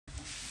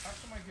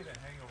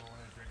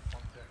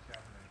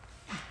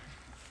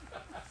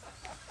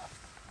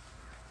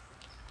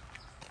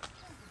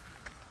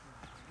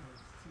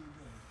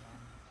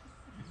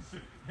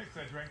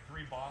I drank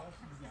 3 bottles.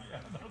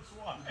 Yeah, that's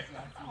why.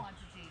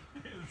 Quantity.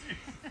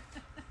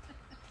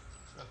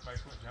 That's my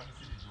question. How much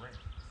did you drink?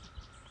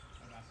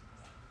 I've asked for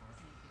that before.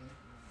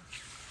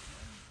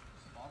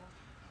 Just a bottle?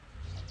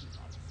 2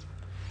 bottles.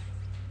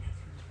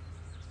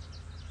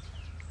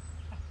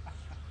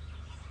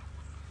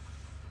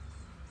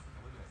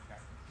 Look at that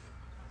cactus.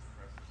 That's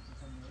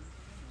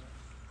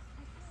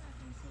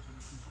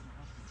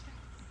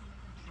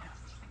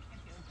impressive.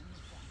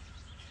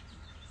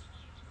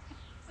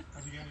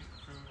 Have you got any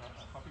food,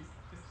 a puppy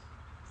this?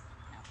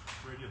 No.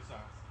 Radio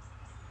silence.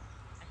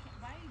 I can't,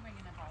 why are you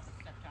bringing up all this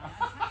stuff, John?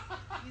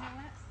 You know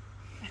what?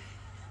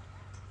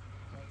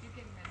 You're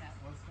getting rid of that.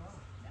 Let's go.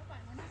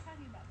 Nobody, we're not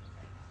talking about this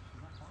right now. She's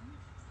not calling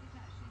you? She's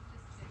not, she's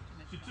just doing too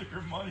much. She took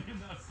her money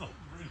and that's the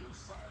radio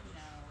silence.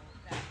 No,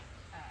 that's,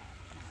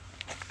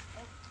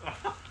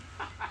 oh.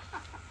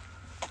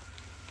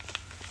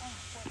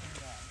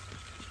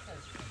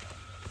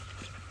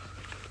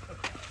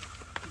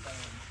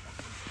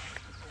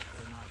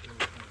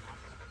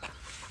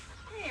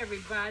 Hey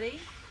everybody.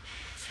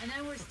 I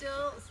know we're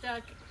still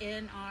stuck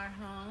in our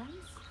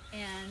homes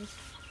and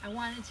I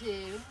wanted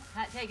to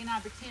take an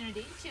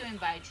opportunity to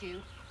invite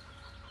you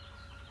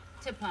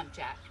to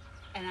PlumpJack.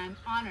 And I'm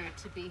honored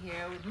to be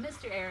here with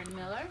Mr. Aaron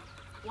Miller,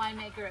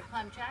 winemaker at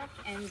PlumpJack,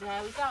 and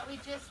we thought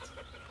we'd just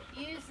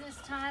use this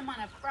time on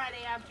a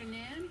Friday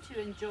afternoon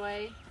to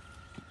enjoy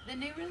the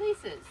new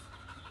releases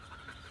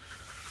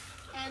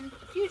and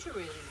future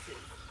releases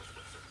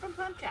from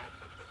PlumpJack.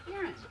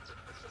 Aaron,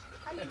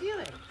 how you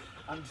doing?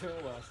 I'm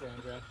doing well,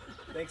 Sandra.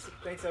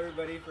 Thanks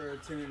everybody for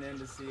tuning in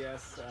to see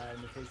us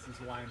and to taste these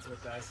wines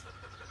with us.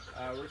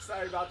 We're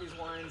excited about these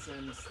wines,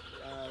 and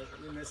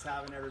we miss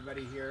having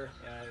everybody here.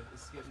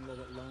 It's getting a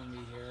little bit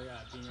lonely here,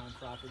 being on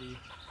property,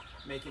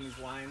 making these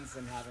wines,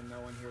 and having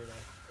no one here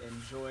to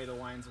enjoy the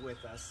wines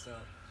with us. So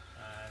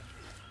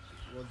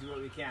we'll do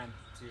what we can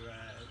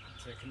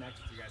to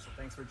connect with you guys. So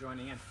thanks for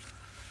joining in.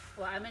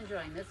 Well, I'm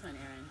enjoying this one,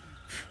 Aaron.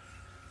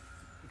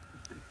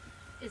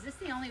 Is this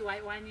the only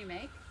white wine you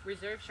make?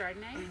 Reserve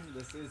Chardonnay?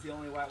 This is the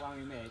only white wine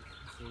we make.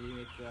 So we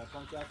make the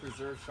PlumpJack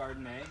Reserve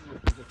Chardonnay,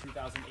 which is the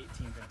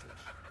 2018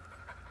 vintage.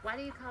 Why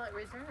do you call it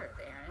Reserve,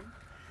 Aaron?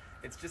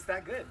 It's just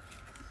that good.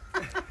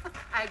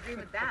 I agree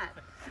with that.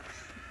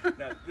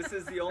 No, this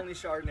is the only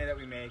Chardonnay that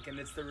we make, and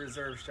it's the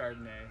Reserve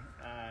Chardonnay.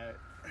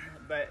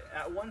 But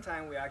at one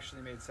time, we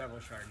actually made several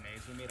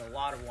Chardonnays. We made a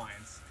lot of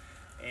wines,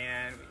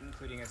 and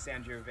including a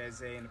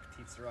Sangiovese and a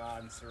Petite Syrah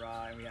and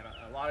Syrah, and we had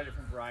a lot of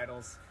different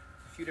varietals,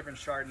 a few different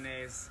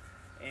Chardonnays,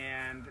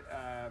 and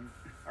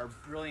our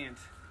brilliant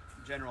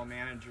general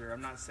manager,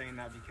 I'm not saying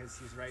that because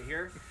he's right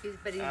here.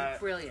 But he's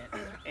brilliant.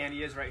 And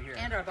he is right here.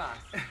 And our boss.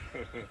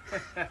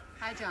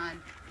 Hi,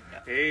 John.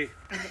 Hey.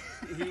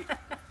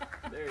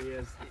 There he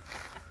is.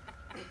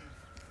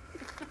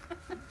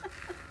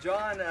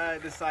 John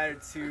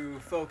decided to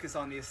focus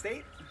on the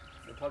estate,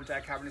 the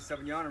PlumpJack Cabernet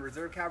Sauvignon and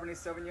Reserve Cabernet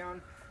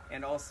Sauvignon,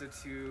 and also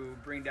to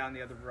bring down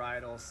the other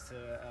varietals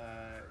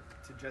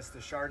to just the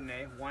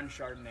Chardonnay, one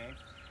Chardonnay,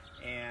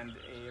 and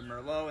a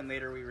Merlot, and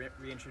later we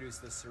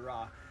reintroduced the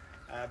Syrah.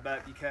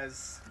 But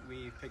because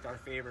we picked our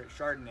favorite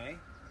Chardonnay,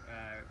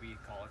 we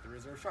call it the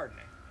Reserve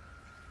Chardonnay.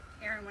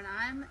 Aaron, when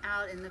I'm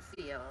out in the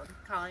field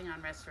calling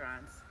on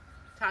restaurants,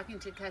 talking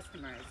to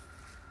customers,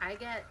 I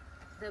get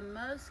the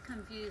most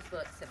confused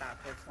looks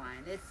about this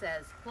wine. It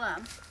says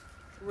Plump,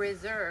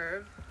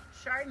 Reserve,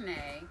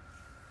 Chardonnay,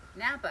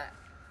 Napa.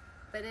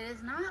 But it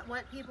is not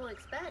what people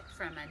expect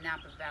from a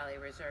Napa Valley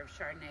Reserve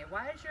Chardonnay.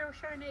 Why is your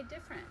Chardonnay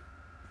different?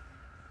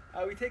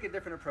 We take a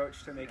different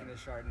approach to making the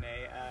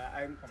Chardonnay.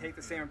 I take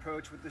the same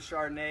approach with the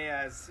Chardonnay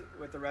as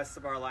with the rest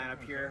of our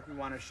lineup here. We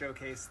want to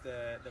showcase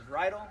the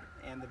varietal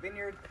and the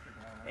vineyard.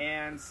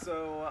 And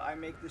so I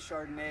make the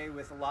Chardonnay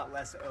with a lot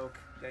less oak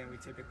than we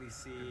typically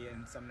see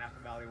in some Napa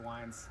Valley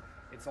wines.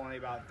 It's only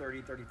about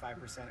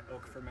 30-35%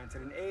 oak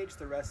fermented and aged.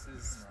 The rest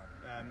is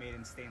made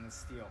in stainless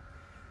steel.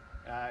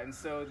 And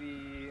so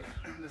the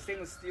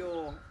stainless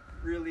steel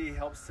really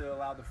helps to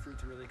allow the fruit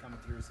to really come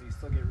through. So you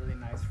still get really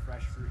nice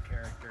fresh fruit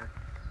character.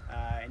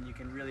 And you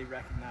can really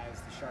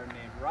recognize the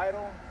Chardonnay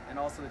varietal and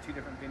also the two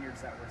different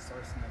vineyards that we're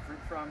sourcing the fruit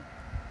from,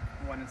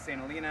 one in St.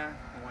 Helena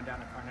and one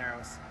down in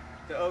Carneros.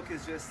 The oak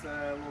is just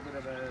a little bit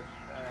of a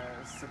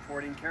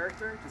supporting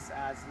character, just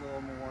adds a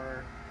little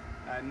more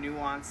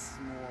nuance,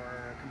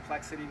 more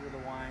complexity to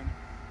the wine,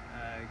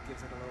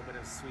 gives it a little bit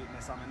of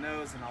sweetness on the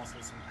nose and also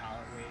some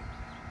palate weight.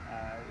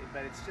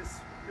 But it's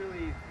just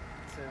really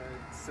to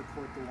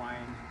support the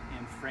wine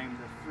and frame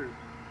the fruit.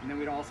 And then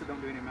we also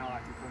don't do any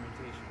malolactic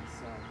fermentation,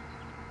 so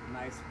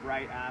nice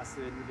bright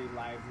acid, really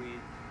lively,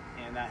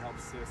 and that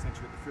helps to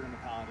accentuate the fruit on the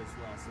palate as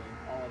well. So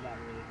all of that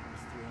really comes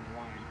through in the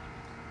wine.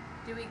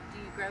 Do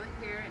you grow it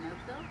here in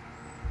Oakville?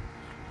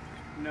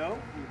 No,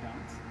 we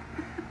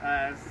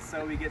don't.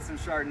 So we get some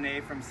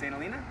Chardonnay from St.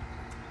 Helena,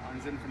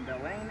 on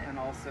Zinfandel Lane, and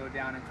also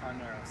down in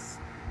Carneros,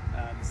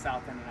 the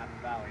south end of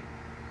Napa Valley.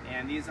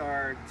 And these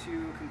are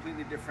two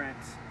completely different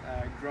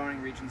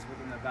growing regions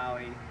within the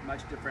valley,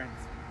 much different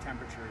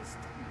temperatures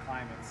and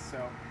climates.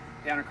 So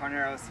down in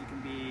Carneros, you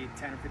can be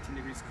 10 or 15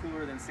 degrees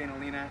cooler than St.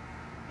 Helena,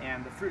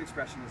 and the fruit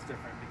expression is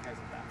different because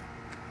of that.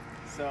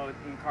 So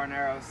in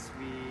Carneros,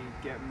 we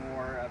get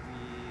more of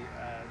the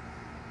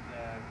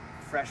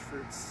fresh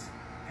fruits,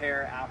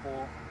 pear,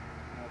 apple,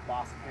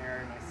 boss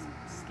pear, nice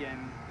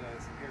skin, the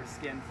pear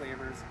skin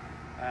flavors,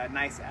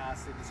 nice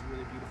acid, just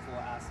really beautiful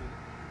acid.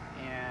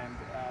 And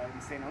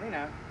in St.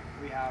 Helena,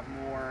 we have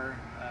more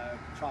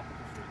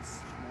tropical fruits,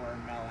 more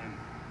melon,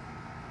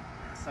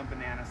 some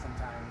banana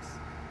sometimes,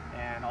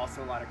 and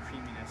also a lot of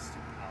creaminess to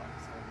the palate,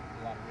 so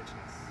a lot of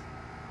richness.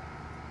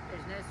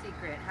 There's no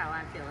secret how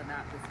I feel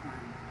about this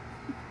wine.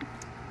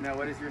 No,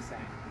 what is your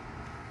saying?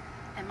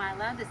 Am I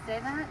allowed to say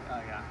that?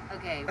 Oh, yeah.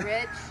 Okay,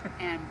 rich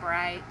and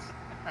bright,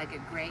 like a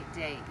great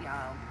date,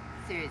 y'all.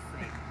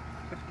 Seriously.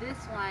 This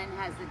wine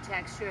has the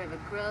texture of a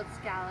grilled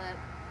scallop.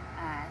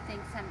 I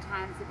think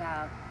sometimes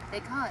they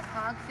call it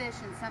hogfish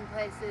in some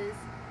places,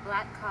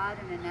 black cod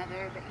in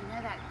another, but you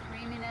know that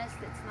creaminess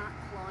that's not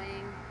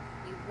cloying?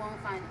 You won't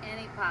find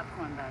any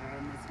popcorn butter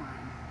in this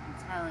wine. I'm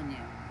telling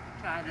you.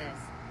 Try this.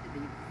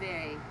 You'll be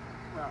very,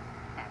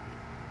 happy.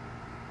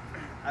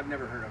 I've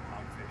never heard of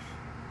hogfish.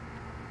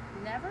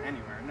 Never?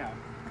 Anywhere, no.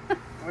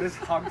 What is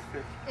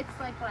hogfish? It's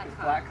like black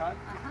cod. Black cod?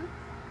 Uh-huh.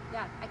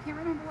 Yeah, I can't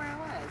remember where I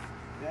was.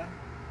 Yeah.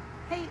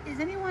 Hey, is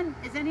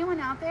anyone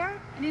out there?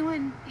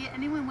 Anyone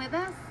with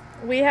us?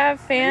 We have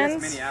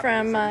fans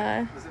from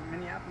was it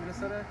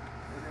Minnesota?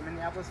 Was it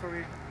Minneapolis where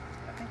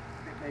I think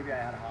maybe I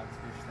had a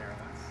hogfish there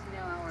once. No,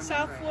 I'll remember.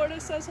 South Florida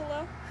says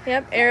hello.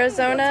 Yep,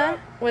 Arizona,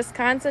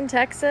 Wisconsin,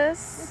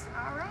 Texas,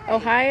 All right.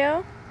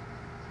 Ohio.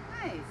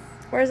 Nice.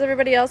 Where's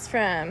everybody else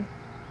from?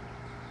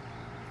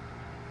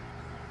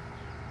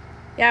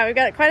 Yeah, we've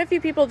got quite a few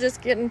people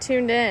just getting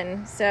tuned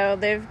in. So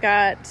they've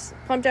got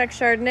PlumpJack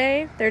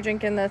Chardonnay. They're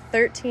drinking the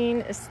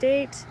 13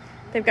 Estate.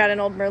 They've got an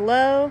old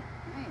Merlot.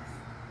 Nice.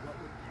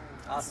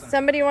 Awesome.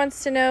 Somebody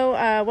wants to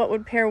know what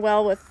would pair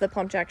well with the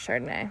PlumpJack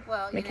Chardonnay.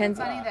 Well,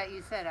 Mackenzie. funny that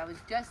you said. I was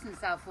just in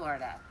South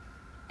Florida,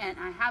 and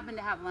I happened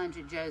to have lunch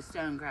at Joe's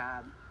Stone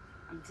Crab.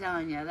 I'm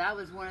telling you, that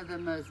was one of the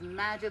most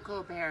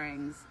magical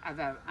pairings I've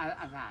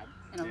had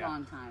in a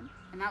long time,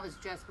 and that was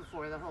just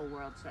before the whole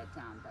world shut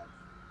down. But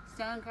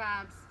Stone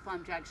Crabs,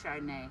 PlumpJack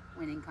Chardonnay,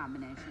 winning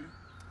combination.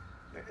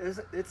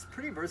 It's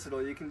pretty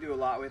versatile. You can do a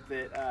lot with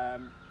it.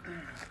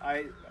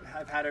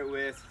 I've had it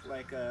with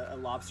like a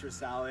lobster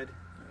salad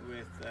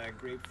with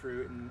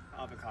grapefruit and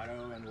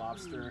avocado and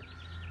lobster.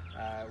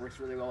 Works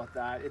really well with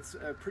that. It's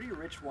a pretty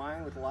rich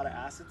wine with a lot of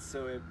acids,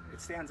 so it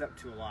stands up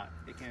to a lot.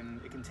 It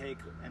can take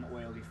an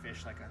oily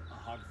fish like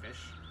a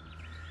hogfish,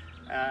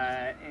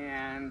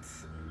 and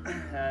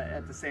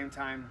at the same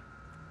time,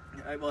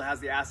 it has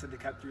the acid to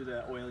cut through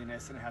the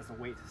oiliness, and it has the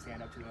weight to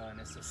stand up to the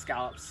oiliness. So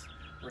scallops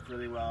work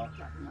really well.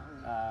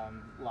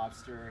 Definitely.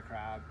 Lobster,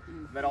 crab,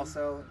 but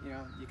also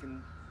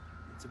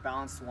it's a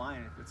balanced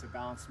wine. If it's a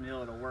balanced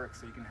meal, it'll work.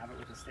 So you can have it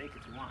with a steak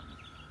if you want.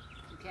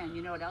 You can.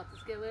 You know what else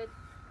is good with?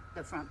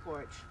 The front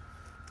porch.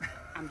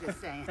 I'm just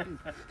saying.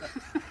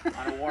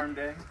 On a warm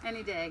day.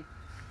 Any day.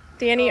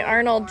 Danny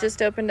Arnold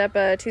just opened up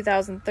a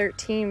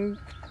 2013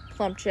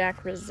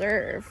 PlumpJack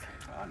Reserve.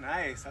 Oh,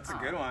 nice. That's a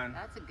good one.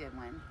 That's a good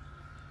one.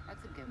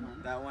 That's a good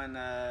one. That one,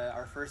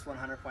 our first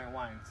 100-point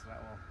wine, so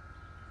that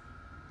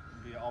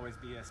will always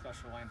be a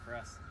special wine for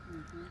us.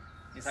 Mm-hmm.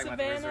 You're talking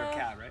about the Reserve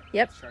Cab, right?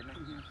 Yep. Chardonnay.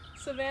 Mm-hmm.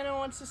 Savannah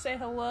wants to say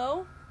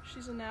hello.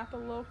 She's a Napa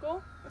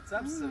local. What's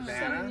up, Savannah?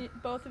 Sending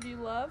both of you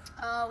love.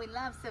 Oh, we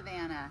love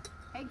Savannah.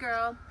 Hey,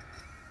 girl.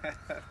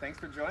 Thanks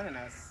for joining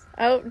us.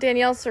 Oh,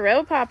 Danielle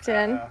Syrah popped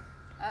in.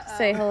 Uh-oh.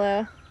 Say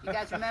hello. You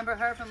guys remember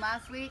her from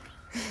last week?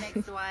 She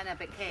makes the wine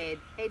up at Cade.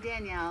 Hey,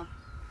 Danielle.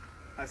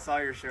 I saw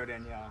your show,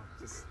 Danielle,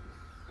 just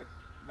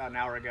about an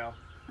hour ago.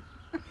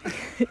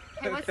 Hey,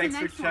 what's Thanks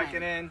the next for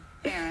checking wine?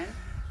 in.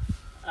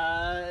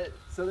 Aaron.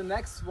 So the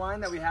next wine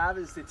that we have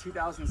is the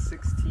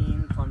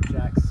 2016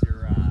 PlumpJack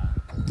Syrah.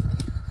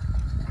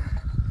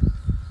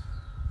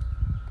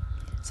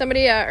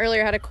 Somebody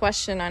earlier had a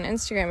question on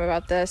Instagram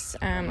about this.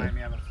 Remind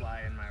me, I have a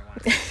fly in my wine.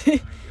 Get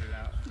it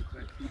out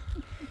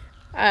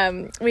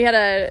quick. We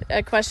had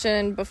a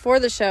question before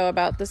the show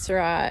about the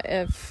Syrah.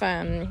 If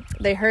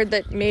they heard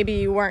that maybe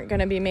you weren't going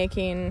to be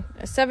making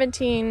a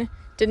 17,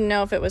 didn't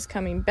know if it was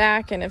coming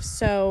back, and if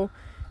so,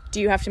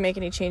 do you have to make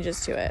any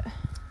changes to it?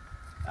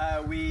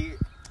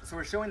 So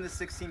we're showing the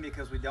 16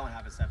 because we don't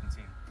have a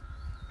 17.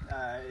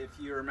 If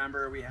you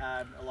remember, we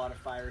had a lot of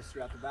fires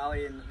throughout the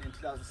valley in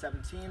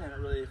 2017, and it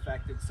really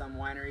affected some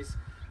wineries.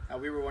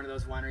 We were one of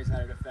those wineries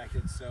that it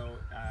affected, so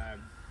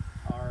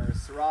our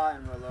Syrah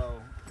and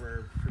Merlot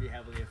were pretty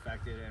heavily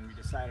affected, and we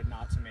decided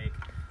not to make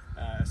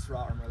a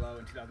Syrah or Merlot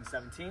in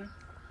 2017.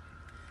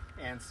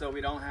 And so we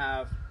don't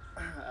have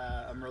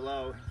a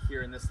Merlot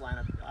here in this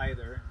lineup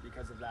either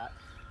because of that.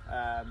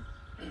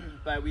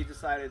 But we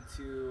decided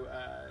to,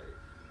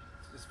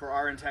 just for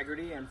our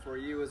integrity and for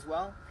you as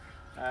well,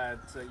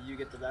 so you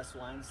get the best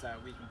wines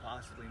that we can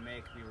possibly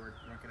make. We weren't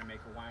going to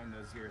make a wine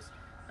those years.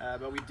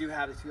 But we do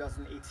have the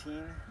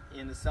 2018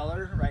 in the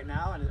cellar right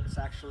now, and it's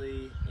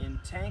actually in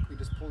tank. We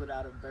just pulled it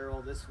out of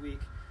barrel this week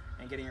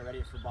and getting it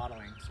ready for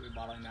bottling. So we'll be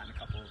bottling that in a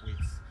couple of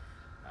weeks.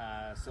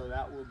 So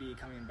that will be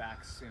coming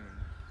back soon.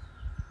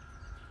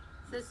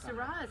 So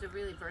Syrah is a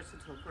really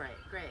versatile grape,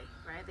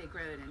 right? They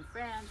grow it in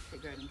France, they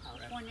grow it in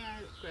California,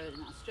 they grow it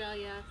in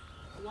Australia.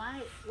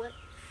 Why?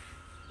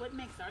 What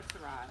makes our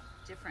Syrah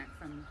different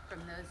from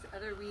those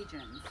other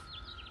regions?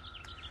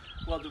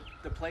 Well,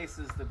 the place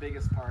is the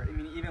biggest part. I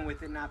mean, even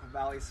within Napa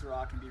Valley,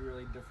 Syrah can be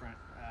really different,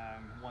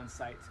 one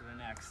site to the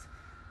next.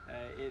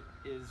 It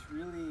is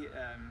really,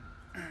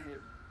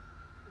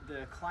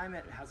 the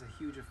climate has a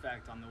huge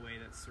effect on the way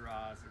that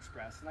Syrah is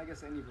expressed, and I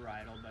guess any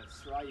varietal, but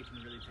Syrah you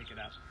can really pick it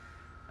up.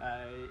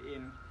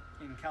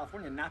 In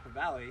California, Napa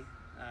Valley,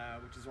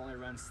 which is only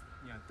runs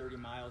 30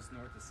 miles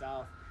north to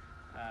south,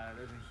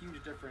 there's a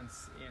huge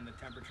difference in the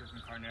temperature from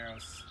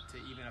Carneros to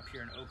even up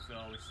here in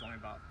Oakville, which is only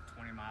about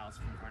 20 miles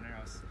from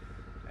Carneros,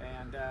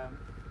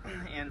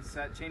 and so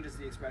that changes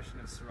the expression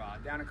of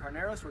Syrah. Down in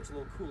Carneros, where it's a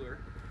little cooler,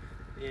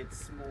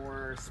 it's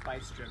more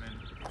spice driven.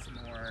 It's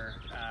more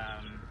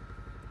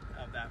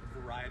of that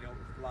varietal,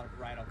 a lot of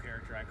varietal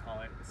character, I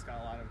call it. It's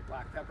got a lot of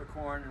black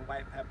peppercorn and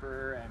white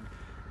pepper and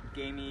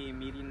gamey,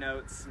 meaty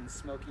notes and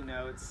smoky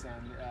notes,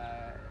 and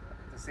at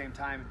the same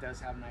time it does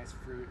have nice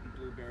fruit and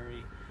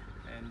blueberry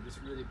and just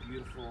really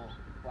beautiful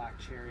black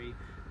cherry,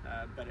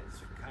 but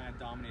it's kind of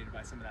dominated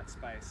by some of that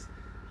spice.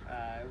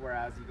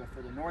 Whereas you go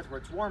further north where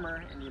it's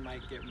warmer, and you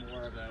might get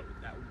more of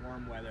that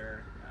warm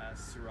weather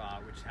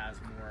Syrah, which has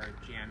more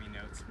jammy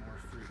notes, more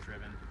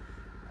fruit-driven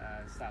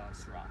style of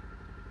Syrah.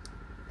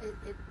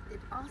 It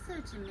also,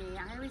 to me,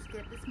 I always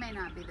get, this may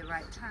not be the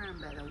right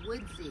term, but a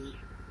woodsy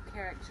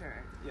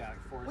character. Yeah,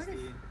 like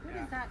foresty. Where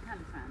does that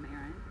come from,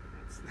 Aaron?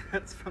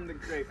 That's from the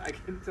grape. I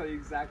can tell you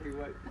exactly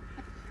what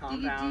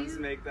compounds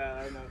make that.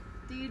 I don't know.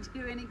 Do you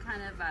do any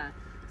kind of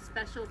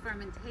special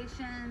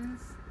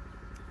fermentations?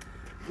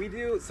 We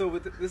do. So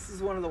this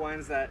is one of the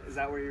wines that, is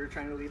that where you're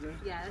trying to lead me?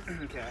 Yes.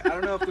 Okay. I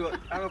don't know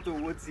if the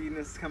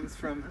woodsiness comes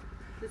from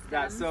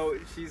that. So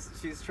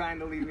she's trying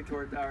to lead me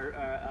toward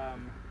our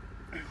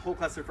whole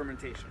cluster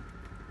fermentation.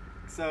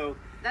 So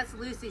that's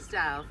Lucy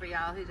style for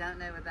y'all who don't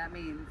know what that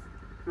means.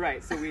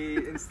 Right. So we,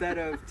 instead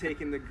of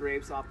taking the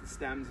grapes off the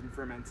stems and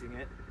fermenting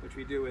it, which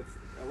we do with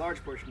a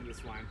large portion of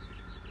this wine,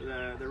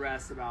 the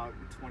rest, about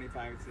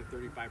 25 to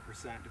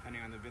 35%,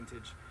 depending on the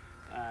vintage,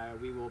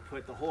 we will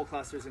put the whole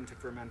clusters into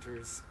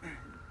fermenters,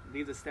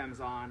 leave the stems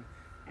on,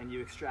 and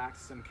you extract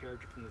some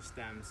character from the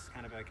stems,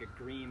 kind of like a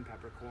green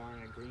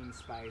peppercorn, a green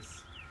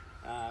spice,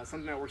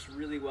 something that works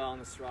really well in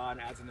the Syrah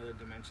and adds another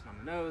dimension on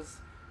the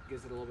nose,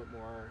 gives it a little bit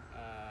more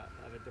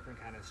of a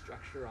different kind of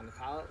structure on the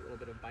palate, a little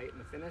bit of bite in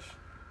the finish,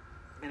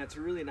 and it's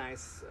a really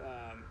nice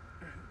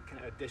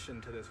kind of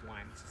addition to this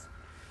wine. It just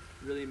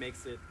really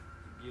makes it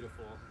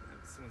beautiful.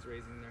 Someone's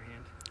raising their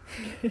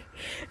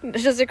hand.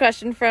 Just a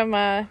question from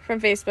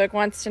Facebook.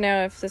 Wants to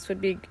know if this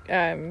would be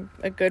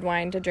a good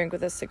wine to drink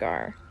with a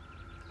cigar.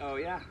 Oh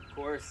yeah, of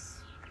course,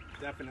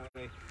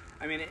 definitely.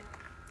 I mean,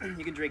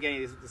 you can drink any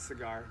of these with a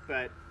cigar,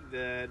 but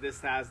this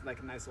has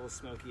like a nice little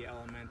smoky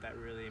element that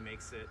really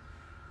makes it.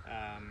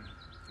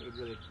 It would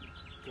really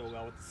go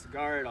well with the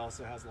cigar. It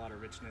also has a lot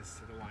of richness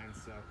to the wine,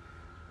 so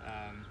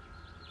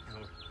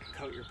it'll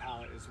coat your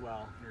palate as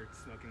well when you're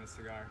smoking a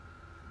cigar.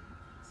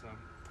 So.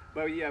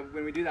 But yeah,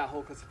 when we do that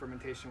whole cluster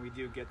fermentation, we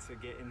do get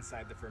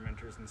inside the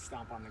fermenters and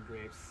stomp on the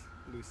grapes,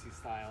 Lucy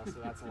style, so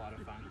that's a lot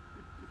of fun.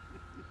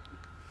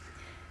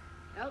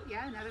 Oh,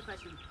 yeah, another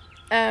question.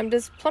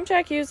 Does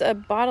PlumpJack use a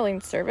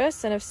bottling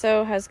service? And if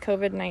so, has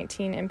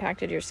COVID-19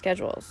 impacted your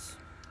schedules?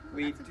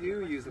 We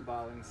do use a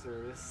bottling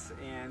service,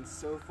 and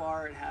so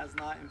far it has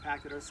not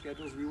impacted our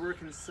schedules. We were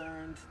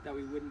concerned that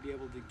we wouldn't be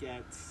able to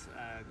get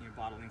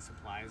bottling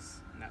supplies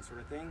and that sort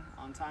of thing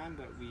on time,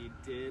 but we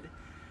did.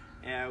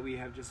 We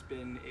have just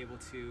been able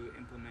to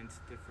implement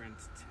different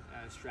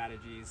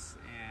strategies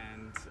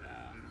and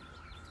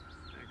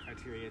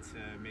criteria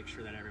to make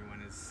sure that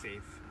everyone is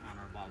safe on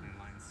our bottling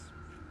lines.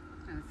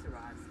 Oh,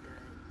 Syrah's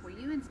good. Were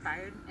you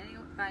inspired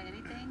by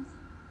anything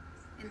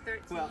in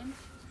 13, well,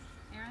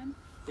 Aaron?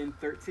 In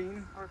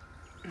 13? Or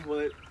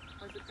well,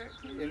 was it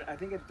 13? I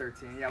think in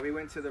 13. Yeah, we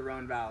went to the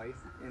Rhone Valley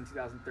in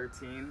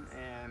 2013,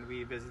 and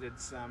we visited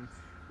some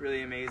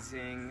really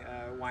amazing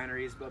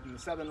wineries both in the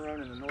Southern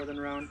Rhone and the Northern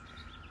Rhone,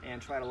 and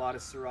tried a lot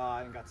of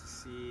Syrah and got to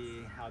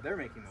see how they're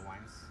making the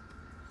wines.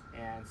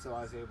 And so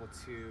I was able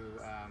to,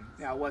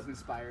 I was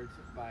inspired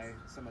by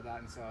some of that,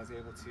 and so I was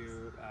able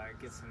to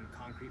get some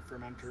concrete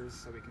fermenters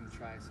so we can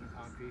try some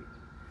concrete.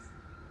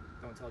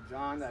 Don't tell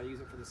John that I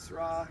use it for the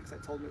Syrah, because I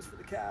told him it was for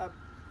the cab.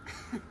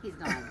 He's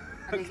gone.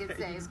 I think it's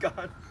safe. He's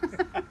gone.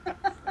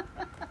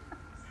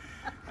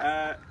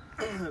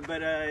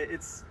 But I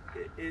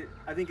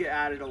think it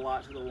added a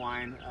lot to the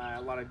wine,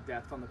 a lot of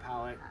depth on the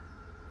palate,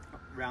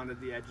 rounded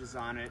the edges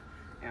on it,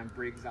 and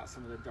brings out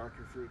some of the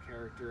darker fruit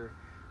character,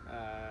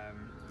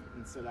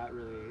 and so that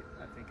really,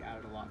 I think,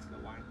 added a lot to the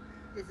wine.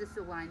 Is this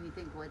a wine you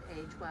think would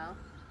age well?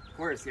 Of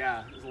course,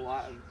 yeah. There's a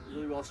lot of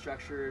really well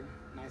structured,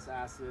 nice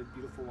acid,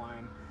 beautiful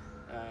wine,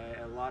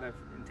 a lot of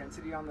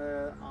intensity on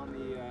the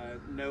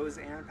nose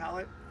and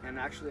palate, and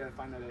actually I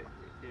find that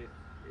it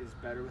is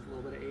better with a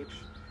little bit of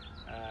age.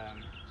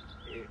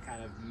 It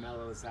kind of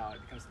mellows out.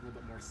 It becomes a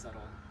little bit more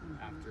subtle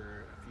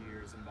after a few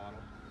years in bottle.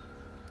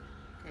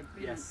 Okay,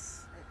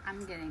 Yes.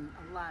 I'm getting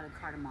a lot of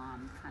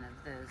cardamom, kind of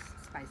those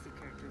spicy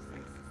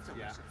characteristics. It's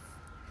delicious.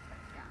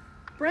 Yeah.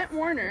 Brent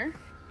Warner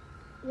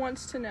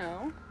wants to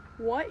know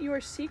what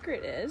your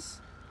secret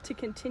is to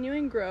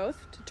continuing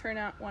growth to turn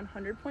out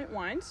 100-point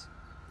wines,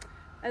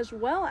 as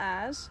well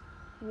as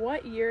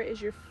what year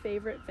is your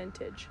favorite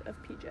vintage of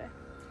PJ?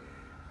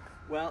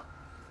 Well,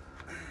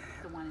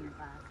 The one in your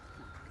glass.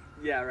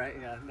 yeah, right.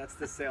 Yeah, that's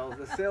the sales.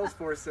 The sales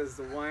force says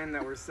the wine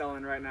that we're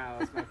selling right now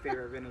is my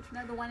favorite vintage.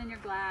 No, the one in your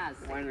glass.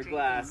 that Wine in you're your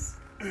glass.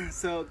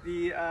 So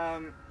the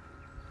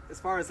as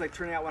far as like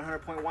turning out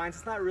 100-point wines,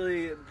 it's not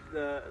really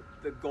the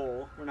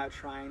goal. We're not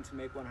trying to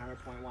make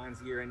 100-point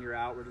wines year in, year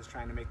out. We're just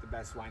trying to make the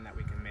best wine that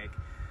we can make.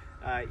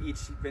 Each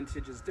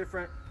vintage is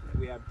different.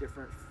 We have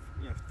different,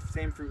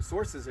 same fruit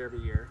sources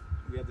every year.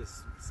 We have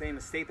this same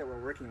estate that we're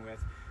working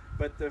with,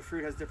 but the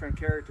fruit has different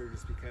character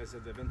just because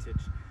of the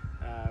vintage.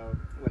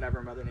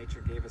 Whatever Mother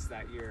Nature gave us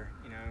that year.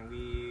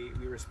 We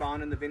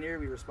respond in the vineyard,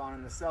 we respond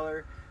in the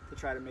cellar to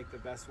try to make the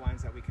best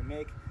wines that we can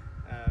make,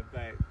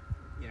 but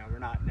we're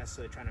not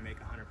necessarily trying to make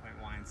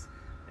 100-point wines.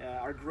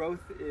 Our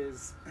growth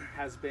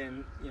has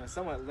been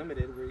somewhat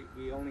limited.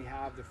 We only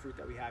have the fruit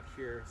that we have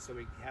here, so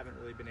we haven't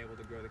really been able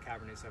to grow the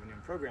Cabernet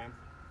Sauvignon program.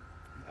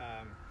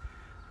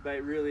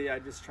 But really,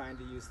 I'm just trying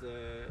to use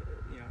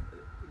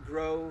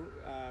grow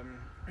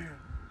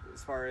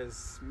as far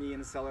as me in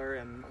the cellar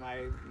and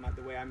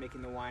the way I'm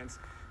making the wines.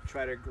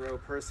 Try to grow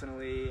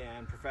personally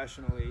and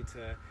professionally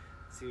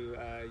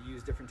to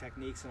use different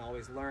techniques and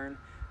always learn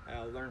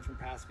from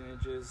past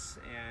vintages,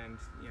 and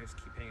just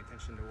keep paying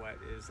attention to what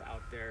is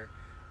out there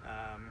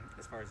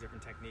as far as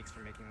different techniques for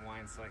making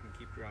wines, so I can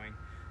keep growing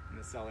in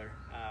the cellar.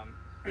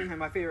 And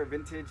my favorite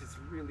vintage is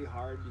really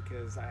hard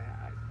because I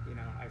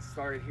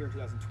started here in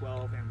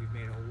 2012, and we've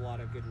made a lot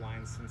of good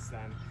wines since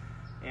then.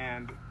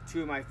 And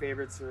two of my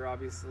favorites are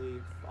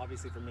obviously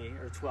for me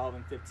are 12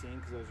 and 15,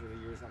 because those were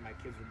the years that my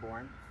kids were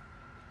born.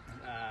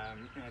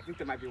 And I think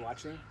they might be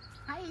watching.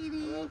 Hi,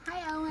 Evie. Hello.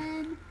 Hi,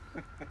 Owen.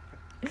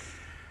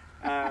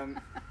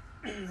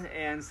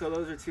 And so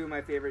those are two of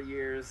my favorite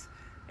years.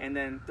 And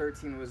then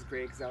 13 was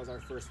great because that was our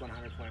first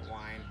 100-point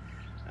wine.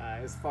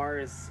 As far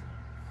as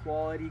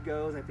quality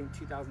goes, I think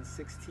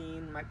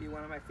 2016 might be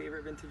one of my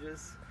favorite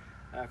vintages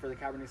for the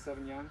Cabernet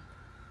Sauvignon.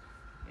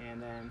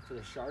 And then for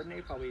the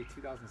Chardonnay, probably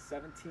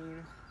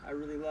 2017 I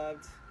really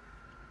loved.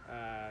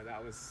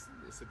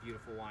 It's a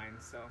beautiful wine.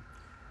 So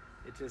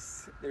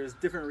there's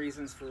different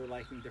reasons for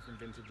liking different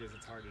vintages.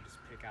 It's hard to just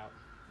pick out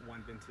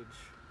one vintage.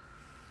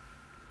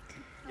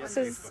 Yes,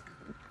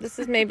 This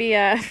is maybe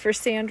for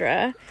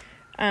Sandra.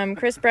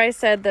 Chris Bryce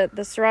said that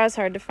the Syrah is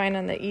hard to find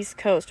on the East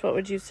Coast. What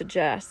would you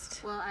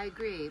suggest? Well, I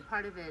agree.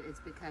 Part of it is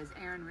because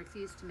Aaron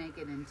refused to make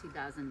it in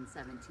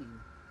 2017.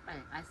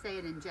 I say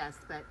it in jest,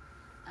 but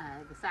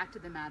the fact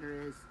of the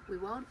matter is we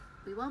won't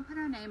put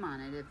our name on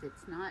it if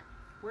it's not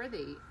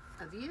worthy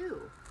of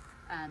you.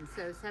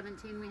 So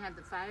 17, we had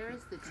the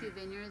fires. The two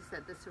vineyards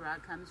that the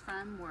Syrah comes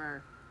from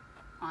were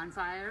on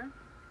fire.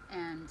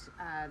 And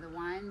the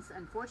wines,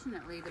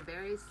 unfortunately, the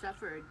berries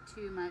suffered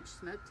too much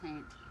smoke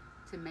taint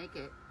to make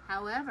it.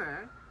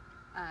 However,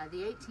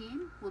 the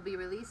 18 will be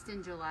released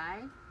in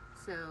July,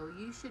 so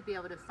you should be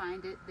able to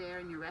find it there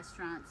in your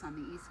restaurants on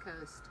the East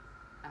Coast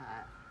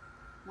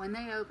when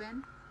they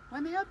open.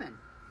 When they open.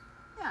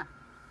 Yeah.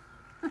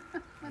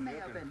 When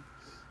they open.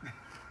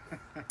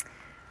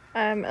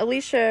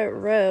 Alicia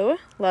Rowe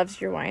loves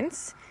your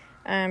wines.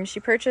 She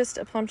purchased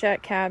a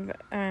PlumpJack Cab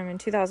in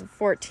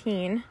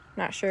 2014.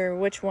 Not sure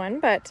which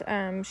one, but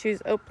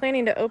she's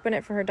planning to open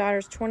it for her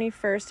daughter's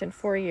 21st in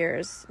 4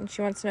 years, and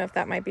she wants to know if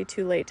that might be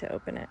too late to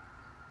open it.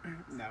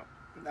 No,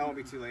 that won't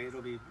be too late.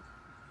 It'll be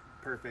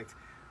perfect.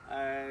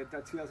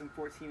 That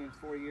 2014 in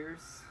 4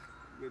 years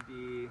would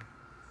be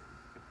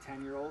a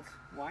 10-year-old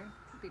wine.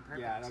 It'd be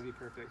perfect. Yeah, that'd be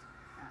perfect.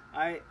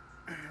 Yeah.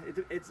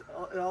 It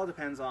all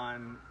depends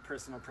on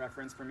personal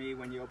preference for me.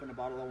 When you open a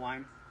bottle of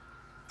wine,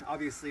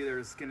 obviously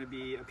there's going to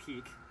be a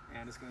peak,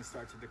 and it's going to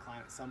start to decline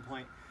at some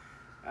point.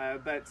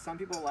 But some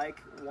people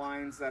like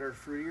wines that are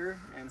fruitier,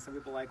 and some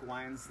people like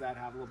wines that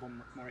have a little bit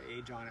more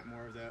age on it,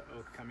 more of the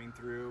oak coming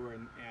through,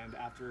 and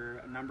after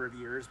a number of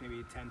years,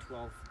 maybe 10,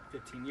 12,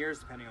 15 years,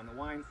 depending on the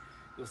wine,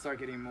 you'll start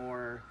getting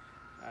more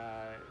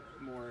of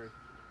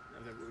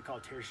what we call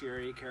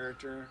tertiary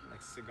character,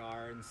 like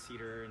cigar and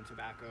cedar and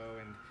tobacco,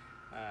 and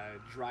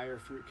drier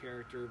fruit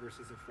character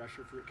versus a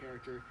fresher fruit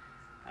character.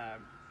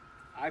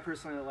 I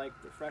personally like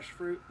the fresh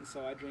fruit, and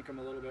so I drink them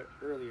a little bit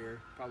earlier,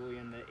 probably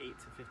in the 8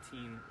 to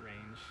 15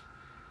 range,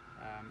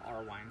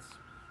 our wines.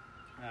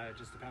 It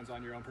just depends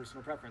on your own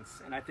personal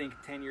preference. And I think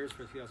 10 years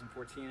for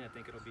 2014, I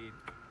think it'll be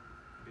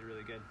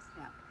really good.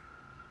 Yeah.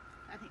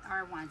 I think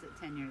our wines at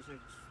 10 years are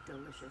just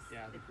delicious.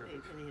 Yeah, they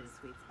perfect. really hit a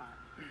sweet spot.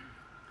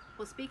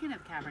 Well, speaking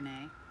of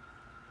Cabernet,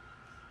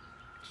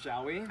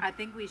 shall we? I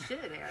think we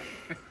should, Eric.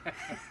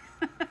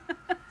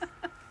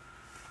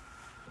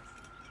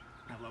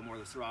 Have a little more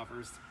of the Syrah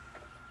first.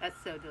 That's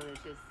so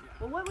delicious. Yeah.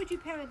 Well, what would you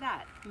pair with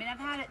that? I mean, I've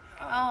had it.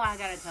 I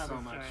gotta tell so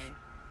the much. story.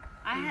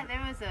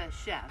 There was a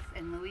chef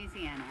in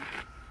Louisiana,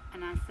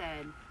 and I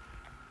said,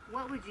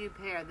 what would you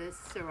pair this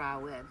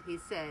Syrah with? He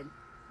said,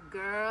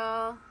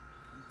 girl,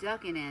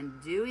 ducking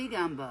and dewy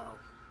gumbo.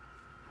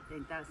 I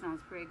think that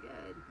sounds pretty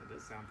good. That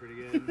does sound pretty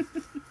good.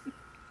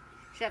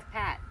 Chef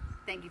Pat,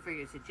 thank you for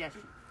your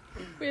suggestion.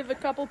 We have a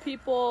couple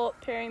people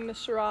pairing the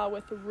Syrah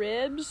with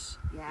ribs,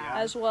 Yeah.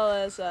 as well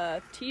as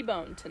a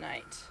T-bone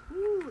tonight.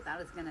 Ooh,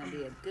 that is gonna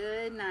be a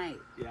good night.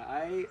 Yeah,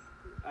 I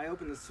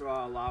open the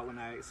Syrah a lot when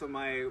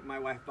my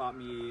wife bought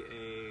me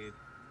a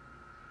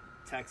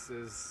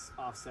Texas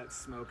offset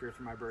smoker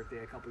for my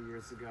birthday a couple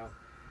years ago,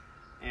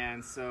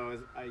 and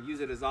so I use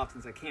it as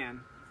often as I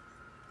can,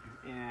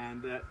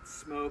 and that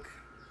smoke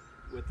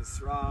with the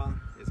Syrah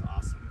is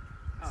awesome.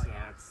 Oh, so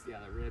yeah.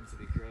 the ribs would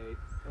be great.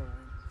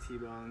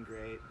 T-bone,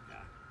 great.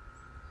 Yeah.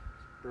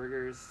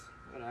 Burgers,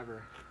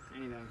 whatever,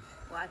 anything.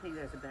 Well, I think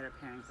there's a better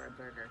pairing for a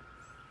burger,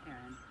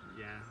 Aaron.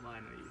 Yeah, well, I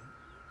know you.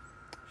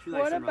 She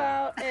likes What them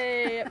raw. about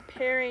a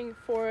pairing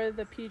for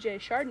the PJ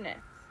Chardonnay?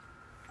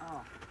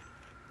 Oh.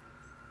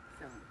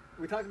 So,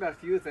 We talked about a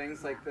few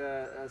things, like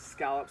the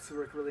scallops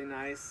work really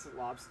nice,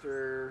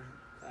 lobster,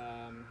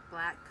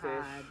 black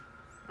fish.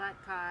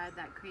 cod,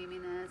 that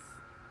creaminess,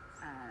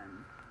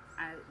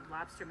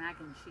 lobster mac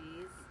and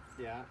cheese,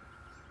 Yeah,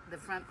 the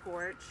front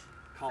porch,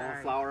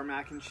 cauliflower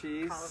mac and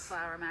cheese.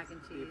 cauliflower mac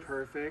and Be cheese.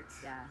 perfect.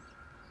 Yeah.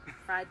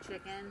 Fried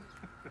chicken.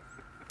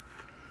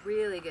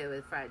 Really good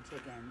with fried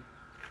chicken.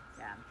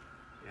 Yeah.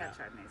 That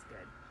Chardonnay's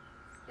good.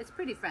 It's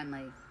pretty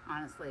friendly,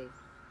 honestly.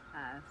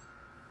 Yeah, it's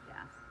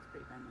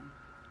pretty friendly.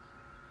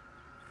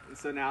 And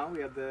so now we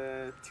have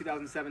the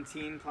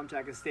 2017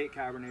 PlumpJack Estate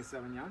Cabernet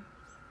Sauvignon.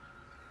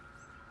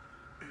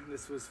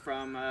 This was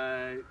from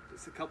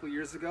just a couple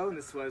years ago, and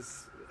this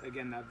was,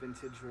 again, that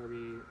vintage where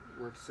we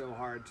worked so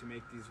hard to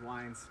make these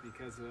wines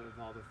because of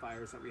all the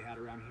fires that we had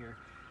around here.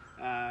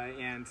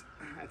 And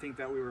I think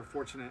that we were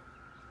fortunate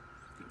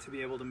to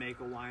be able to make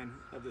a wine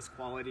of this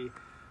quality.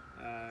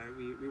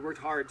 We worked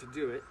hard to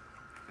do it,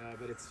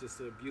 but it's just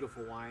a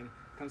beautiful wine.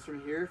 It comes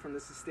from here, from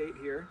this estate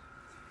here.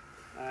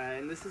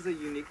 And this is a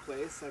unique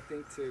place, I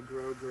think, to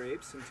grow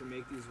grapes and to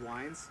make these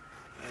wines.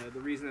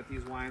 The reason that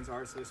these wines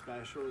are so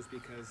special is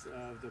because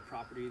of the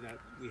property that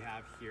we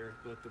have here,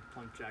 both the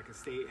PlumpJack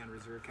Estate and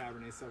Reserve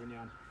Cabernet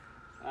Sauvignon.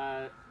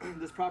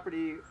 This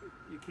property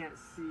you can't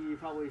see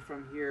probably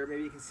from here.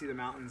 Maybe you can see the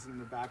mountains in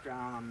the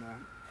background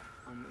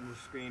on the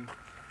screen.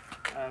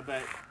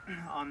 But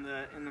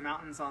in the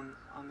mountains on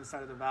the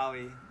side of the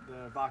valley,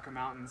 the Vaca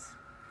Mountains,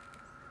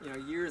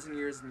 years and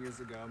years and years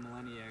ago,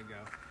 millennia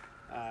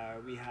ago,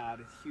 we had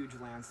huge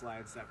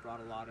landslides that brought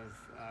a lot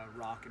of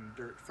rock and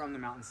dirt from the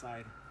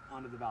mountainside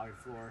onto the valley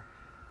floor,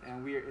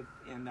 and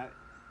that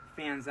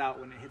fans out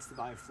when it hits the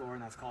valley floor,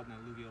 and that's called an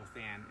alluvial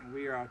fan. And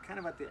we are kind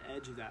of at the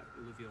edge of that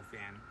alluvial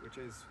fan, which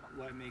is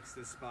what makes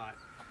this spot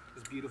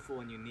just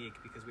beautiful and unique,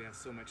 because we have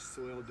so much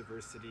soil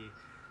diversity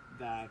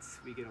that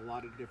we get a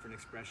lot of different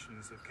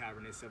expressions of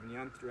Cabernet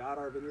Sauvignon throughout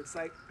our vineyard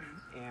site.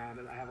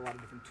 And I have a lot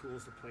of different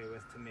tools to play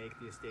with to make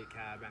the Estate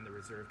Cab and the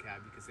Reserve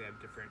Cab, because they have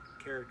different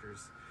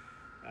characters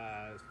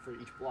for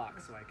each block,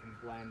 so I can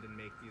blend and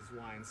make these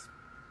wines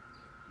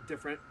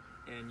different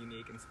and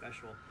unique and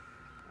special.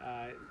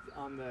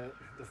 On the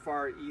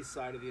far east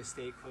side of the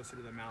estate, closer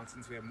to the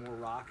mountains, we have more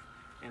rock,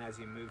 and as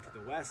you move to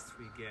the west,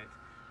 we get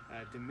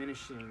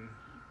diminishing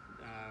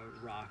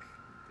rock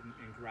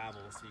and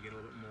gravel, so you get a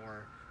little bit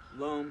more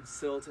loam,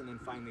 silt, and then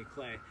finally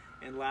clay.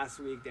 And last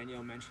week,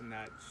 Danielle mentioned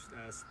that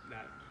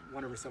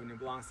one of her Sauvignon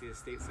Blancs, the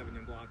Estate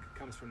Sauvignon Blanc,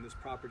 comes from this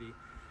property,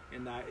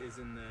 and that is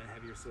in the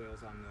heavier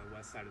soils on the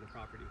west side of the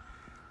property,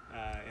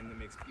 and that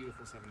makes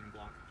beautiful Sauvignon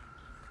Blanc.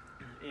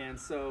 And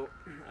so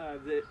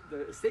the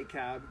Estate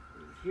Cab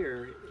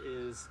here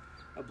is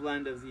a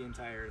blend of the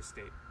entire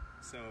estate.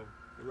 So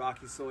the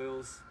rocky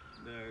soils,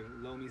 the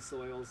loamy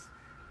soils,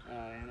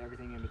 and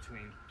everything in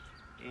between.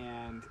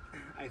 And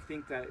I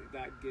think that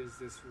gives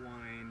this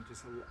wine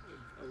just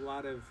a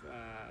lot of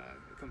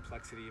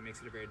complexity. It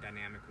makes it a very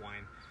dynamic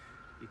wine,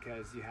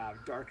 because you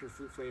have darker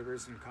fruit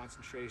flavors and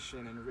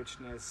concentration and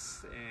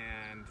richness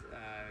and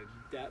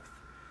depth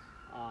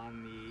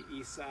on the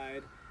east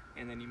side.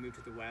 And then you move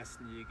to the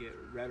west and you get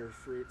redder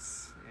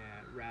fruits,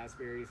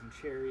 raspberries and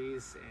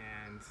cherries,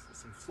 and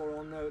some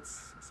floral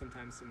notes,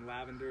 sometimes some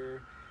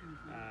lavender,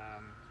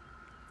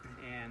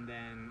 and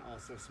then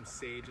also some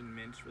sage and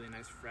mint, really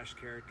nice fresh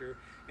character.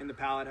 And the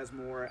palate has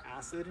more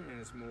acid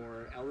and is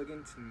more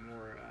elegant and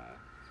more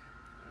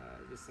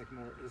just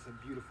a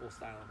beautiful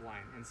style of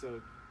wine. And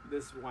so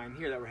this wine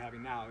here that we're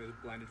having now is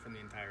blended from the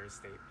entire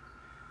estate.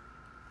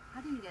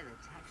 How do you get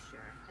a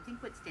texture? I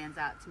think what stands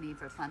out to me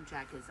for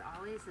PlumpJack is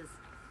always this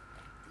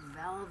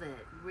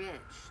velvet, rich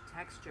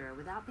texture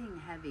without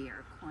being heavy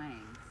or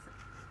cloying.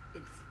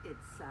 It's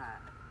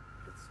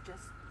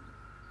just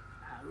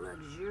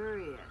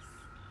luxurious.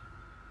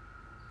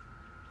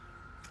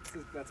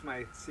 That's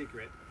my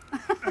secret.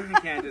 I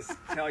can't just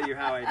tell you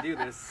how I do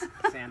this,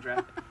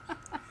 Sandra.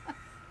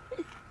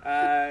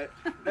 I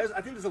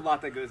think there's a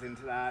lot that goes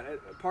into that.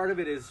 Part of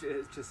it is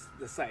just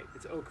the site.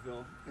 It's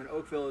Oakville, and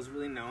Oakville is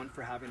really known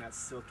for having that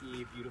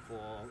silky,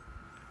 beautiful,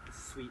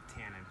 sweet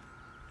tannin.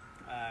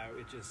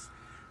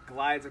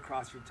 glides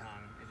across your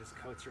tongue. It just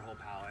coats your whole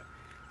palate.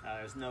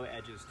 There's no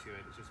edges to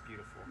it. It's just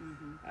beautiful.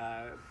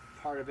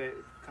 Part of it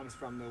comes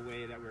from the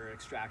way that we're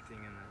extracting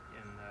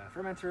in the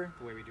fermenter,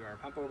 the way we do our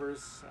pump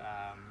overs.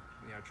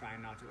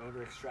 Trying not to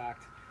over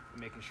extract,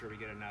 and making sure we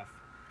get enough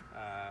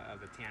of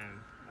the tannin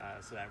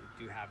so that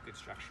we do have good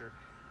structure.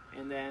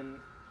 And then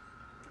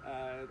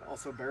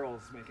also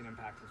barrels make an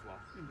impact as well.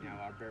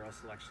 Our barrel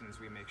selections,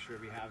 we make sure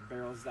we have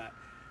barrels that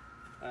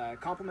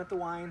complement the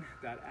wine,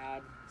 that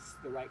add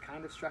the right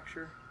kind of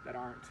structure, that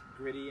aren't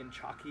gritty and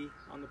chalky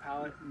on the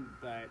palate,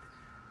 but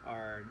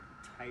are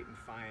tight and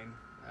fine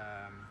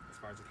as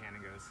far as the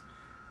tannin goes,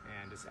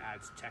 and just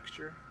adds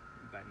texture,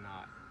 but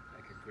not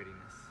like a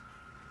grittiness.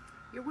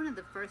 You're one of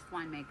the first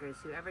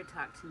winemakers who ever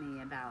talked to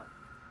me about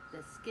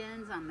the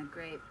skins on the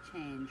grape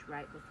change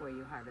right before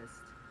you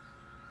harvest.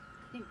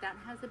 I think that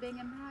has a big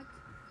impact.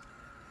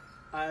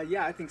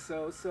 Yeah, I think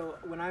so. So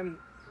when I'm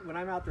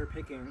out there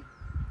picking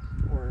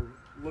or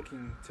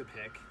looking to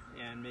pick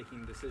and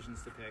making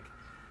decisions to pick,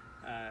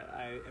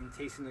 I am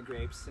tasting the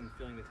grapes and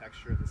feeling the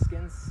texture of the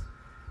skins.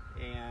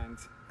 And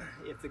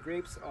if the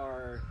grapes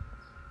are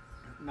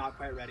not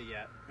quite ready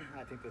yet,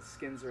 I think the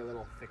skins are a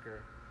little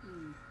thicker.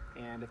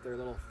 And if they're a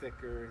little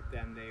thicker,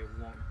 then they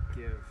won't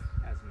give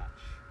as much.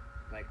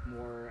 Like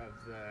more of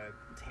the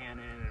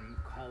tannin and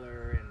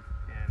color and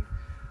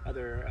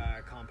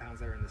other compounds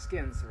that are in the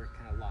skins are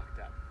kind of locked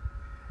up.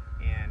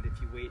 And if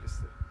you wait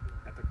just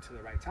to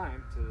the right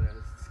time, so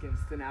the skins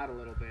thin out a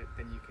little bit,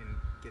 then you can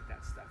get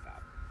that stuff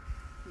out.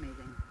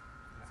 Amazing.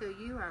 So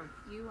you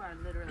are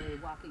literally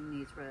walking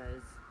these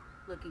rows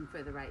looking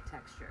for the right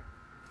texture.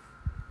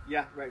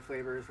 Yeah, right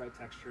flavors, right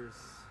textures,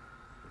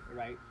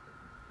 right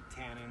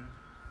tannin.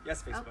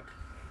 Yes, Facebook.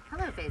 Oh.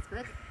 Hello,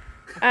 Facebook.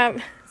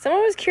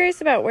 Someone was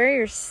curious about where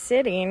you're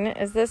sitting.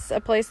 Is this a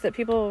place that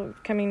people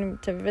coming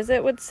to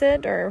visit would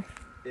sit, or?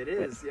 It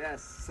is,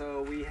 yes.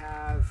 So we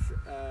have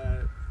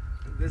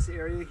this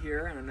area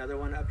here and another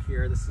one up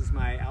here. This is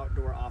my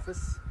outdoor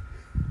office,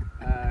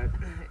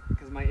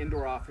 because my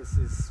indoor office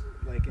is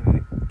like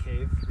in a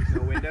cave with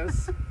no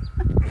windows.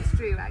 It's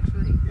true,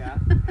 actually. Yeah,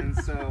 and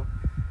so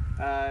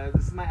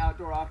this is my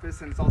outdoor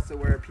office, and it's also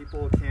where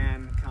people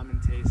can come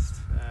and taste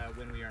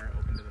when we are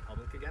open to the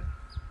public again.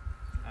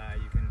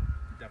 You can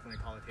definitely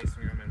call a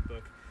tasting room and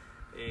book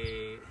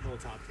a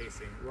hilltop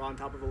tasting. We're on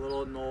top of a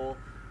little knoll,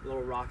 a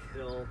little rock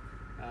hill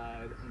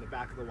in the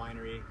back of the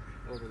winery,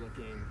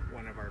 overlooking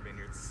one of our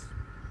vineyards.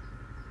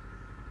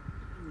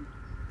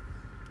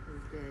 This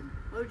is good.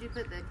 What would you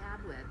put the cab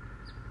with?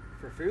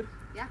 For food?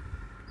 Yeah.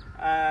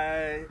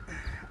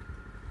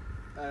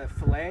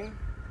 Filet.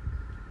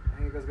 I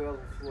think it goes well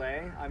with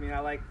filet. I mean, I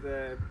like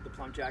the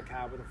PlumpJack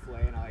cab with a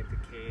filet, and I like the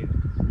Cade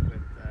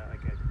with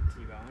like a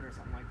T-bone or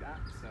something like that.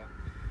 So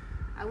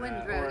I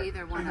wouldn't throw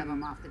either one of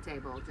them off the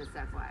table, just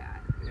FYI.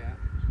 Yeah.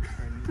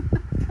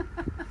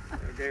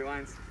 Great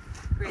wines.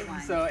 Great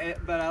wines. So,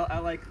 but I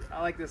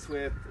like this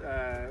with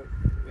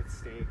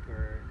steak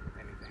or with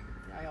anything.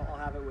 I'll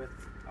have it with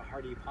a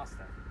hearty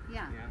pasta.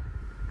 Yeah. Yeah.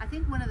 I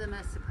think one of the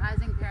most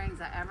surprising pairings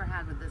I ever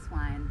had with this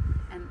wine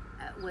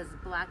was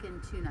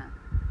blackened tuna.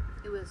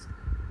 It was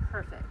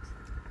perfect.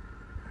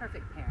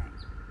 Perfect pairing.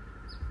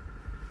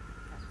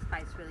 That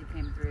spice really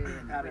came through.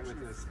 And I had it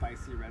with a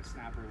spicy red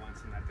snapper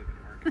once, and that didn't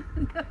work.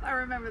 No, I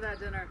remember that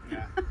dinner.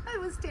 Yeah. It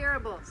was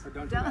terrible. So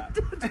don't do that.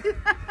 Don't do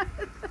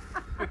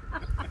that.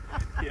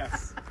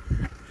 Yes.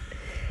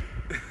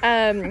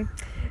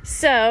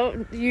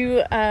 So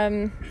you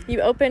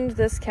opened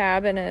this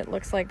cab, and it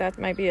looks like that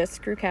might be a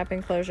screw cap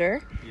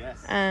enclosure.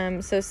 Yes.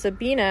 So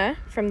Sabina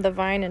from the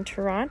Vine in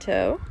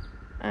Toronto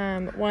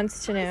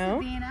wants to know.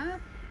 Sabina.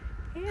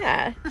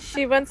 Yeah,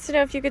 she wants to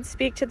know if you could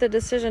speak to the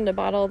decision to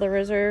bottle the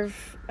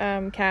Reserve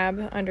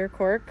cab under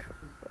cork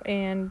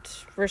and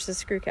versus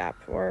screw cap,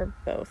 or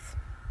both.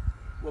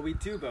 Well, we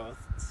do both.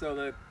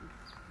 So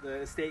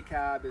the estate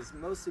cab is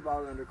mostly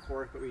bottled under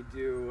cork, but we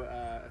do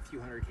a few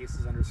hundred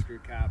cases under screw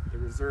cap. The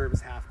Reserve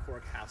is half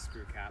cork, half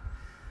screw cap.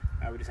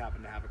 We just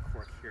happen to have a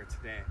cork here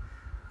today.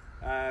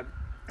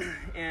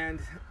 And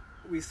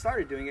we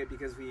started doing it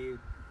because we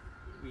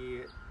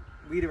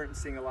weren't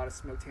seeing a lot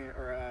of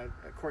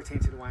cork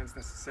tainted wines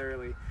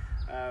necessarily,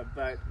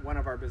 but one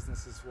of our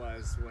businesses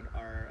was when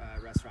our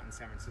restaurant in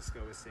San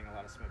Francisco was seeing a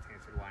lot of smoke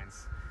tainted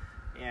wines,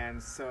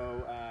 and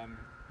so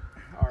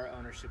our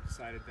ownership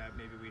decided that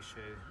maybe we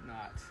should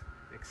not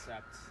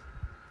accept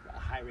a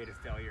high rate of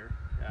failure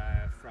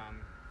from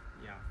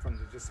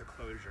just a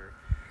closure.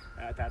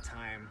 At that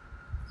time,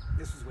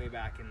 this was way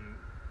back in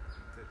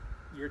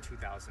the year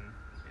 2000,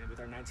 and with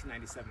our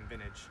 1997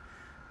 vintage,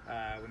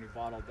 when we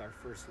bottled our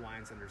first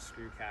wines under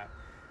screw cap.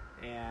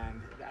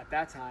 And at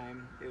that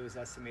time, it was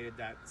estimated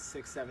that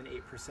 6, 7,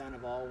 8%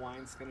 of all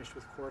wines finished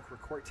with cork were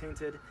cork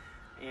tainted,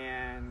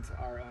 and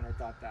our owner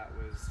thought that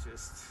was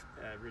just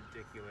a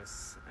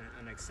ridiculous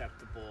and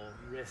unacceptable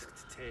risk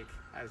to take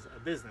as a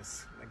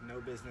business. Like, no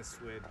business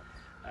would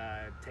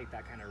take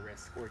that kind of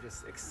risk or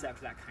just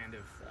accept that kind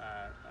of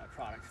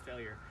product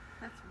failure.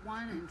 That's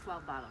 1 in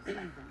 12 bottles, I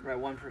think. Right,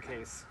 1 per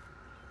case.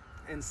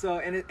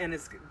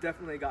 it's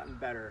definitely gotten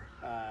better.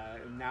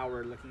 Now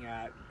we're looking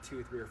at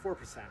 2, 3, or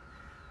 4%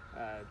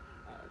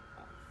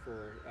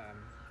 for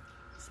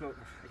smoke.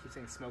 I keep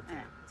saying smoke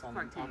tank. It's on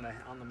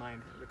the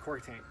mind, the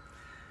cork tank.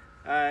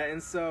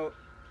 And so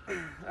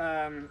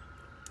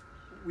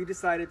we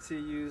decided to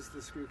use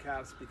the screw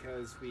caps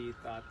because we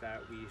thought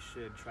that we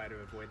should try to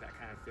avoid that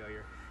kind of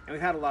failure, and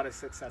we've had a lot of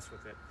success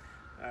with it.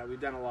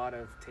 We've done a lot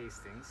of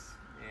tastings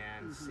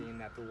and seen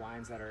that the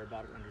wines that are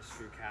bottled under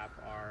screw cap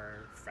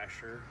are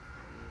fresher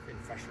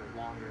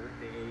longer.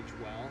 They age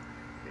well.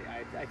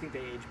 I think they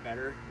age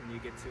better when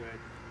you get to a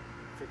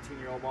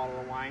 15-year-old bottle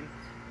of wine.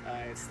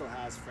 It still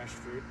has fresh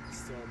fruit, it's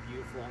still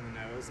beautiful on the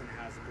nose, and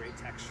has a great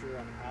texture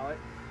on the palate.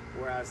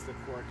 Whereas the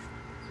cork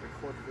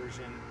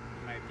version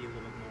might be a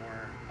little bit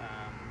more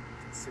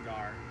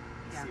cigar,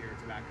 cedar,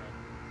 tobacco.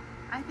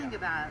 I think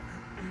about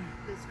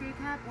the screw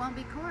cap won't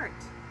be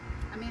corked.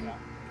 I mean,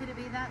 could it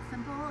be that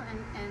simple?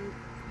 And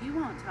you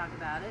won't talk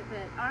about it,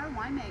 but our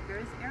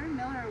winemakers, Aaron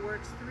Miller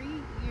works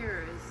 3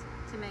 years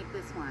to make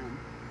this wine.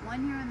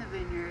 1 year in the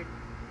vineyard,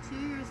 2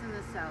 years in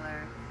the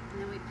cellar,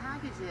 and then we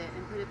package it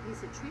and put a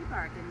piece of tree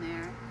bark in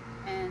there.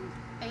 And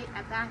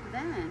back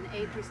then,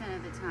 8%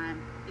 of the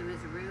time, it was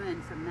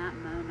ruined from that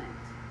moment.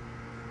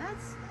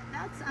 That's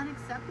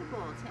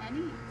unacceptable to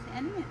any.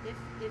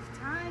 If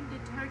Tide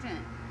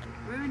detergent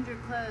ruined your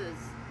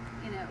clothes,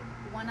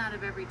 1 out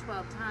of every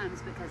 12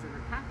 times because of the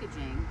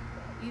packaging,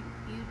 you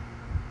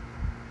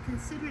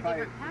consider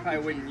different packaging. Probably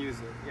wouldn't use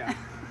it. Yeah.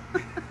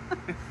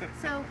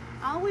 So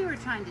all we were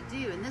trying to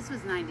do, and this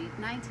was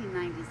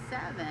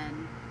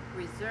 1997,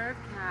 Reserve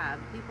Cab.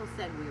 People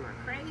said we were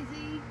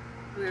crazy.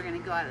 We were going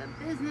to go out of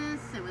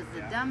business. It was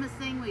the dumbest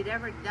thing we'd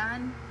ever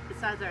done,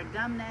 besides our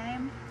dumb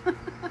name.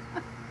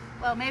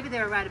 Well, maybe they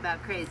were right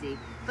about crazy,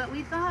 but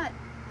we thought,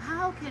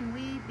 how can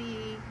we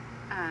be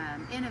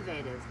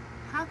innovative?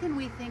 How can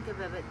we think of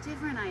a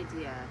different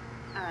idea?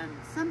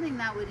 Something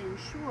that would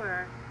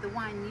ensure the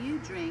wine you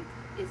drink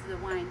is the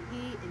wine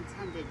he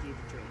intended you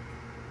to drink.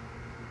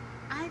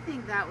 I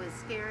think that was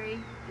scary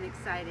and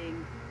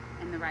exciting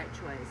and the right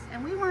choice.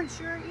 And we weren't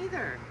sure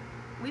either.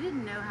 We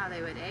didn't know how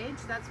they would age.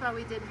 That's why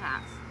we did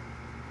half.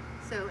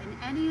 So in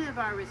any of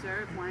our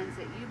reserve wines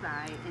that you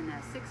buy in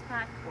a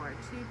 6-pack or a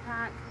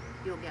 2-pack,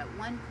 you'll get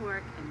 1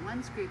 cork and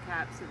 1 screw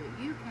cap so that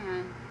you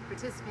can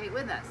participate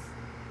with us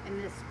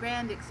in this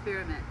grand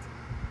experiment.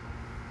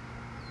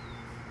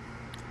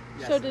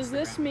 Yes, so does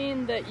this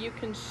mean that you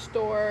can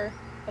store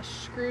a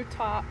screw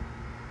top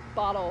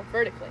bottle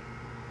vertically?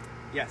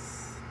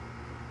 Yes.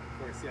 Of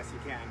course, yes you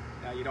can.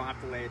 You don't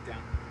have to lay it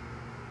down.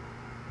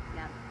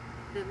 Yeah.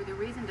 The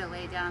reason to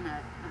lay down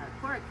a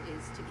cork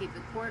is to keep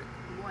the cork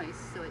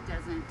moist so it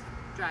doesn't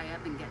dry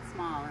up and get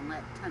small and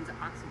let tons of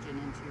oxygen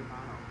into your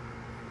bottle.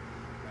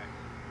 Right.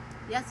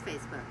 Yes,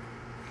 Facebook.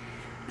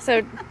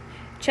 So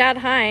Chad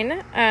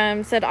Hine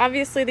said,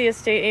 obviously the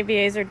estate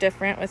AVAs are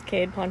different with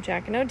Cade,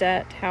 PlumpJack, and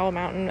Odette, Howell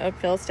Mountain,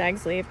 Oakville,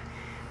 Stag's Leap.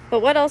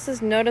 But what else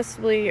is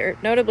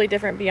notably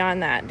different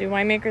beyond that? Do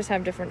winemakers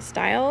have different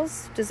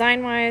styles?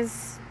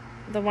 Design-wise,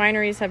 the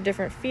wineries have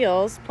different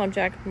feels.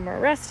 PlumpJack more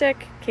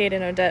rustic, Cade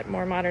and Odette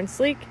more modern,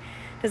 sleek.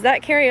 Does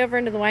that carry over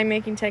into the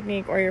winemaking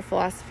technique or your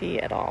philosophy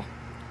at all?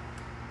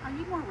 Are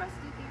you more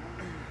rustic,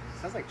 Aaron?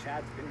 Sounds like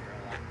Chad's been here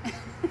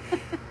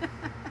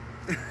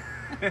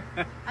a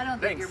lot. I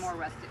don't think you're more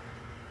rustic.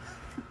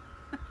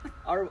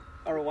 Our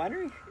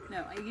winery?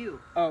 No, you.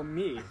 Oh,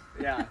 me.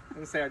 Yeah. I'm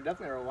going to say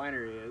definitely our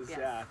winery is. Yes.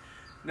 Yeah.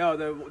 No,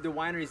 the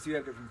wineries do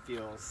have different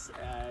feels,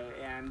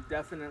 and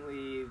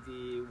definitely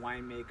the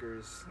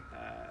winemakers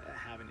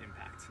have an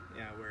impact.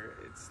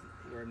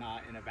 We're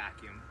not in a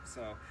vacuum,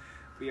 so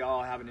we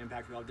all have an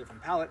impact. We all have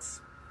different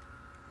palates.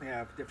 We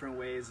have different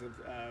ways of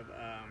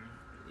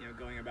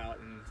going about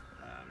and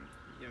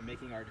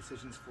making our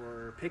decisions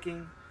for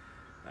picking,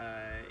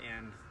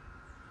 and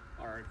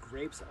our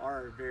grapes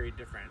are very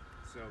different.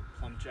 So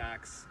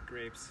PlumpJack's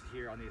grapes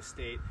here on the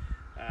estate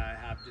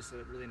have just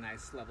a really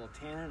nice level of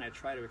tannin. I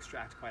try to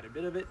extract quite a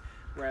bit of it,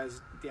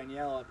 whereas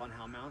Danielle up on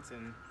Howell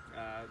Mountain,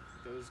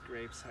 those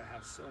grapes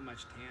have so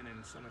much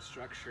tannin, so much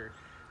structure,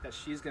 that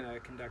she's going to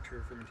conduct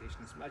her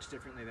fermentations much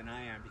differently than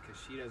I am, because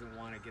she doesn't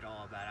want to get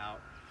all of that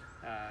out.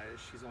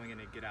 She's only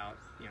going to get out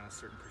a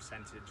certain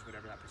percentage,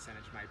 whatever that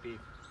percentage might be,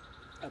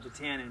 of the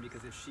tannin,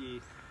 because if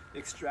she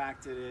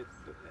extracted it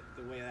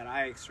the way that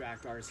I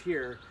extract ours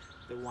here,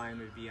 the wine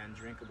would be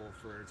undrinkable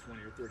for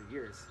 20 or 30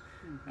 years.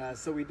 Mm-hmm.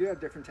 So we do have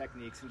different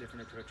techniques and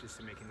different approaches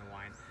to making the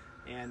wine.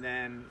 And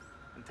then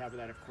on top of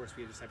that, of course,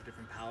 we just have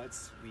different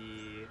palates.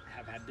 We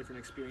have had different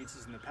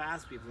experiences in the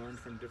past. We've learned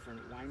from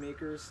different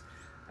winemakers.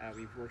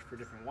 We've worked for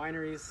different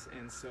wineries,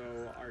 and so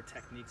our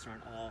techniques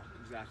aren't all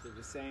exactly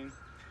the same.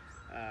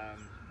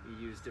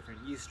 We use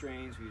different yeast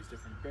strains, we use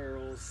different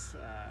barrels,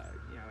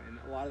 and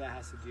a lot of that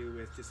has to do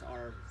with just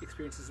our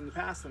experiences in the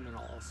past, and then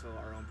also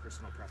our own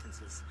personal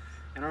preferences.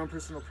 And our own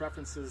personal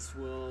preferences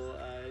will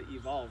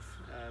evolve.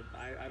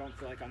 I don't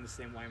feel like I'm the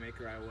same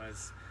winemaker I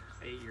was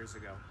 8 years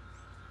ago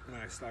when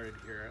I started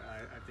here.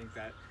 I think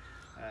that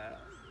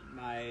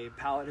my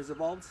palate has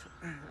evolved,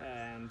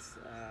 and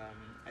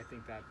I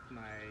think that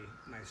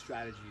my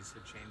strategies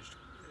have changed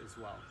as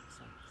well.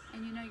 So.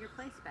 And you know your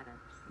place better.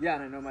 Yeah,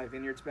 and I know my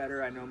vineyards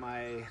better. I know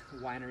my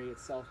winery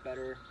itself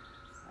better,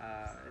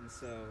 and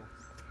so,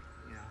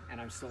 you know, and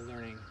I'm still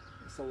learning.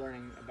 I'm still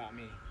learning about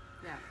me.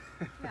 Yeah,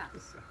 yeah.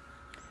 So.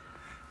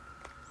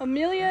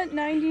 Amelia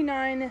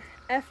 99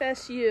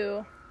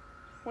 FSU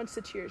wants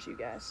to cheers you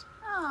guys.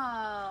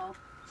 Oh,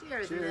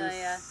 cheers, Cheers.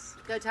 Amelia.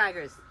 Go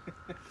Tigers.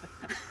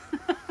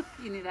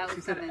 You knew that She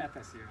was said coming.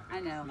 FSU. I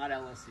know. Not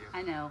LSU.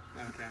 I know.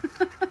 Okay.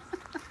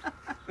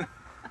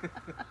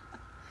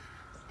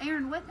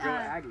 Aaron, what? Go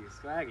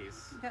Aggies. Go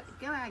Aggies.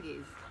 Go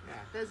Aggies. Yeah.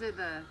 Those are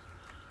the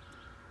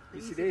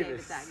UC UC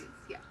Davis. Aggies.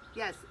 Yeah.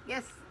 Yes.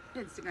 Yes.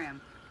 Instagram.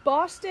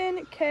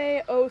 Boston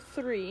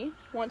K03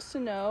 wants to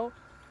know,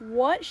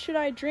 what should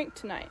I drink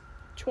tonight?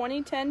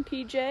 2010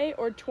 PJ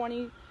or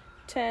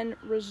 2010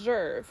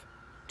 Reserve?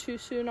 Too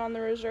soon on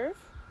the Reserve?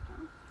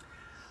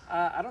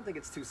 I don't think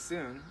it's too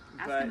soon,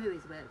 Ask but him who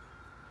he's with.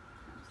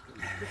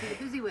 No, I'm just kidding.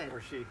 Who's he with? or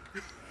she.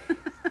 I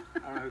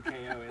don't know who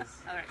KO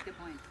is. All right. Good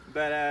point.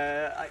 But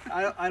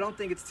I don't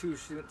think it's too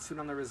soon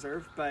on the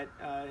Reserve. But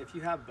if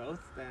you have both,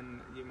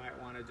 then you might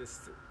want to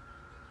just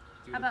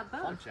do How about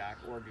both? PlumpJack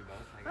or do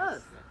both. I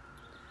guess.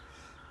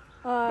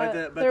 Both.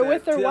 But They're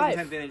with their 2010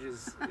 wife. vintage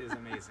is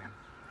amazing.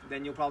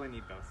 Then you'll probably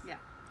need both. Yeah.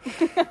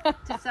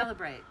 To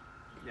celebrate.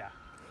 Yeah.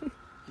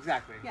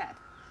 Exactly. Yeah.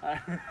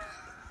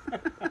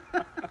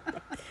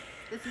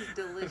 This is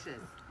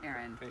delicious,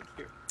 Aaron. Thank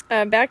you.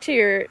 Back to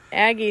your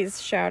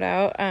Aggies shout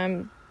out.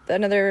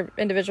 Another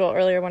individual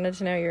earlier wanted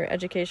to know your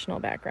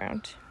educational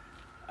background.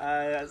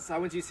 So I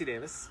went to UC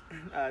Davis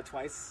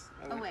twice.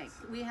 Oh wait,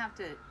 we have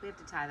to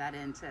tie that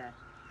into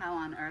how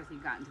on earth you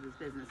got into this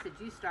business. Did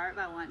you start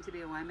by wanting to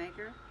be a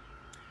winemaker?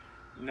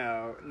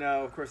 No,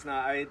 of course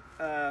not.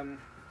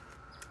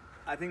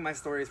 I think my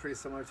story is pretty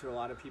similar to a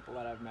lot of people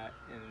that I've met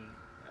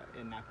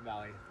in Napa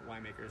Valley,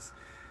 winemakers.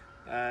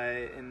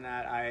 In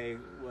that I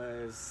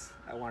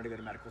wanted to go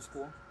to medical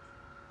school.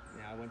 You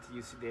know, I went to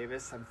UC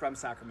Davis. I'm from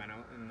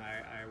Sacramento, and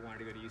I wanted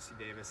to go to UC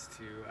Davis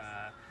to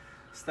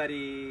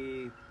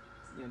study,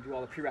 do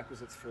all the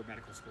prerequisites for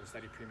medical school,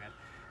 study pre-med.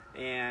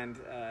 And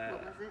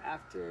What was it?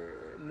 after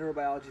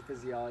neurobiology,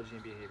 physiology,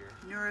 and behavior.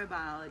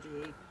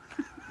 Neurobiology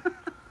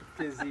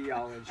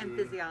Physiology. and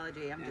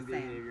physiology. I'm and just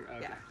saying. behavior.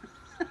 Okay.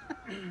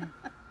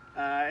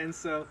 Yeah. And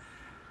so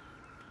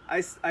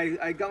I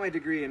got my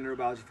degree in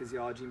neurobiology,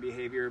 physiology, and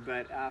behavior,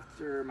 but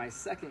after my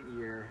second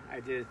year,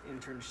 I did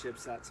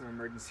internships at some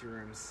emergency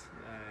rooms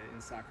in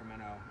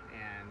Sacramento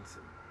and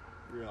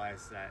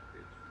realized that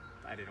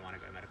I didn't want to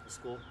go to medical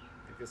school.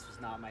 Like, this was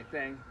not my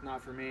thing,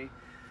 not for me.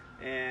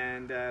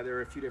 And there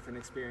were a few different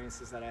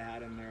experiences that I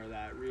had in there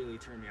that really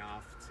turned me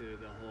off to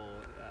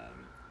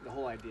the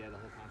whole idea, the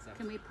whole concept.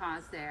 Can we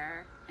pause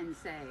there and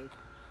say,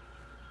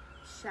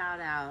 shout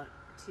out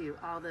to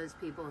all those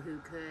people who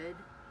could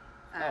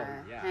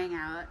hang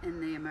out in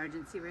the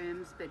emergency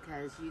rooms,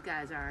 because you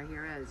guys are our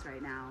heroes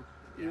right now.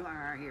 Yeah. You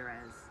are our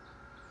heroes.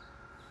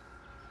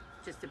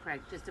 Just to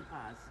pause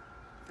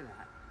for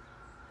that.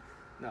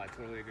 No, I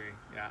totally agree.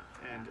 Yeah,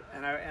 and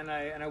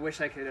I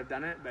wish I could have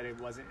done it, but it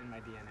wasn't in my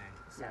DNA.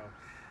 So,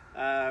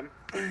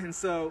 and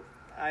so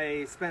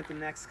I spent the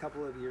next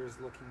couple of years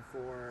looking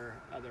for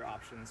other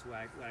options, what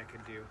I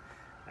could do.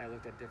 I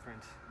looked at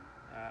different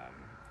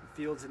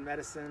fields in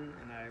medicine,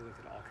 and I looked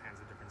at all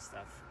kinds of different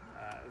stuff.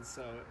 And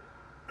so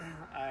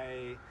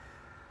I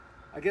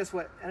guess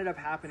what ended up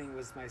happening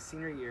was my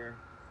senior year,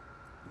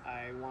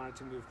 I wanted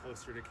to move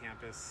closer to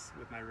campus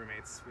with my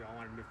roommates. We all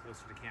wanted to move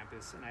closer to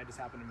campus, and I just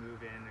happened to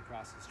move in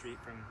across the street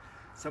from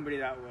somebody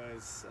that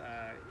was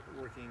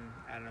working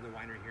at another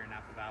winery here in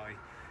Napa Valley,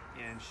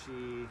 and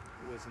she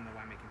was in the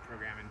winemaking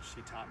program, and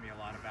she taught me a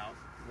lot about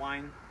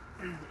wine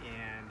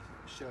and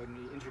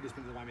introduced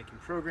me to the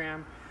winemaking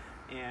program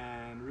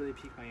and really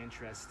piqued my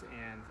interest.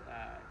 And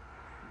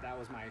that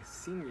was my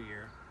senior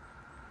year,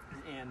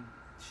 and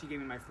she gave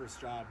me my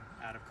first job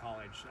out of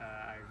college.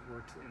 I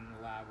worked in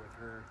the lab with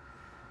her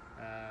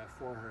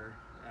for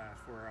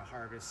a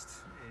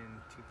harvest in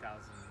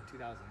 2000.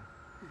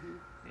 Mm-hmm.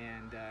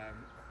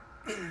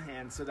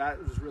 And so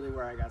that was really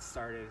where I got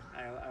started.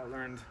 I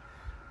learned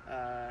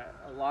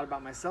a lot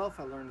about myself.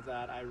 I learned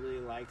that I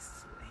really liked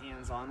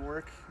hands-on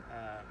work.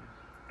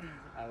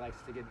 I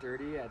liked to get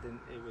dirty. There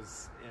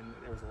was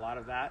a lot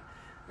of that.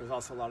 There was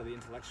also a lot of the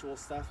intellectual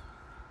stuff.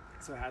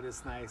 So I had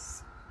this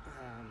nice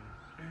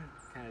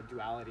kind of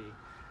duality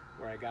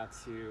where I got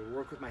to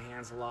work with my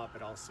hands a lot,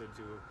 but also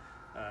do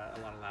a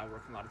lot of lab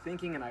work and a lot of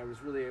thinking. And I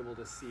was really able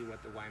to see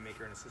what the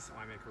winemaker and assistant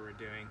winemaker were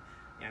doing,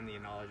 and the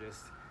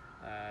enologist,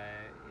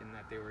 in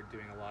that they were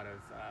doing a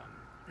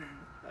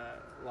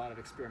lot of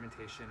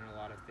experimentation and a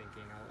lot of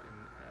thinking,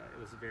 and it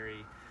was a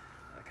very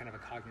kind of a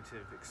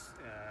cognitive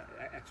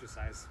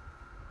exercise.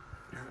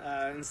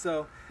 And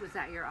so, was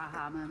that your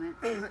aha moment?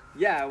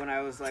 Yeah, when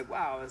I was like,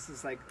 wow, this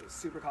is like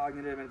super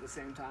cognitive and at the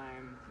same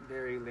time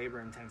very labor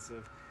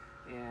intensive,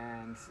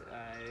 and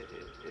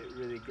it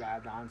really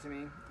grabbed onto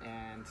me.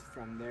 And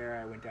from there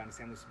I went down to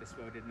San Luis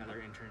Obispo, did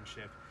another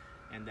internship,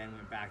 and then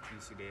went back to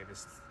UC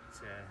Davis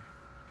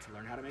to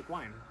learn how to make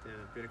wine,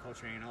 the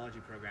viticulture and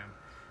enology program.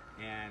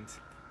 And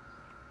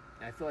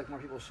I feel like more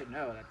people should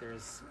know that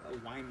there's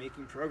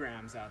winemaking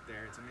programs out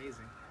there. It's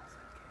amazing.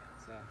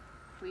 So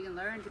We can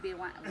learn to be a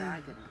wine. Well,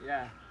 I couldn't.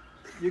 yeah,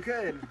 you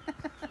could.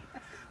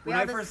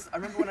 I remember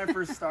when I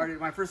first started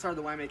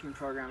the winemaking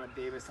program at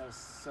Davis, I was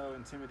so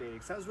intimidated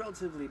because I was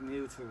relatively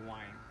new to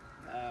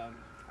wine.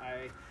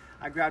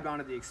 I grabbed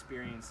onto the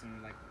experience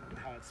and like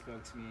how it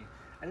spoke to me.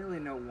 I didn't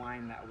really know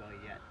wine that well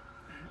yet,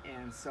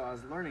 and so I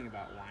was learning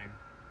about wine,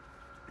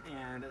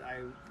 and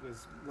I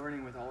was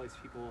learning with all these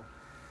people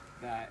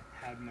that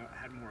had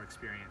more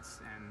experience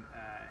and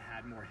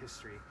had more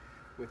history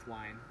with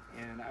wine,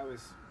 and I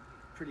was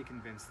pretty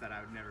convinced that I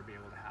would never be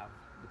able to have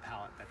the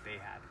palate that they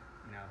had,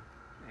 you know.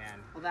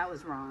 And Well, that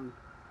was wrong.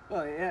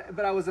 well, yeah,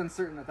 but I was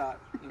uncertain. I thought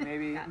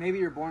maybe Yeah. maybe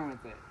you're born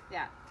with it,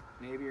 Yeah.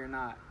 maybe you're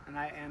not, and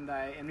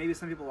maybe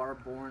some people are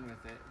born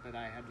with it, but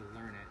I had to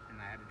learn it,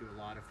 and I had to do a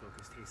lot of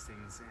focus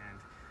tastings and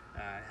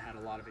had a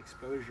lot of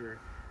exposure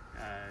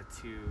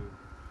to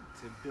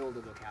build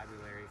a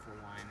vocabulary for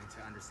wine and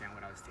to understand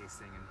what I was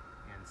tasting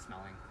and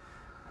smelling,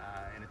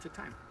 and it took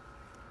time,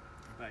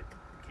 but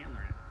you can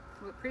learn it.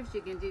 Well, it proves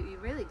you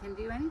really can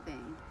do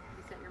anything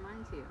you set your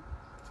mind to.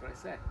 That's what I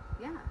say.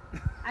 Yeah,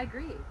 I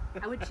agree.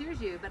 I would choose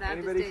you, but I have to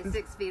Anybody stay can-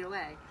 6 feet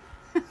away.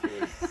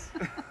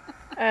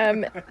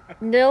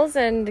 Nils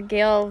and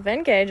Gail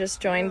Venge just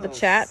joined the Nils.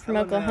 chat from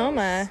Hello,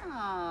 Oklahoma.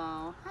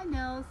 Oh, hi,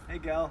 Nils. Hey,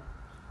 Gail.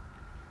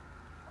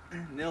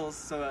 Nils.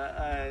 So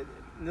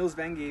Nils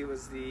Vengi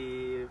was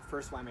the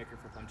first winemaker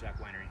for PlumpJack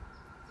Winery.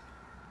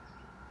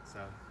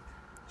 So,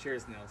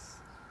 cheers, Nils.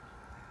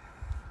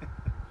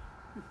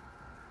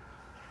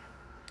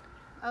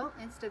 Oh,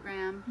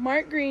 Instagram.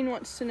 Mark Green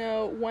wants to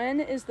know, when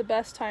is the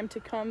best time to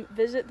come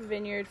visit the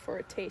vineyard for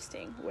a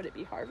tasting? Would it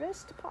be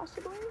harvest,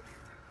 possibly?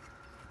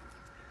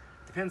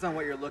 Depends on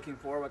what you're looking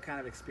for, what kind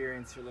of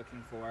experience you're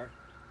looking for.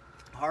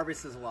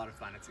 Harvest is a lot of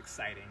fun. It's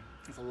exciting.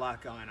 There's a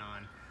lot going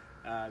on.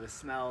 The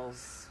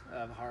smells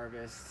of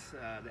harvest,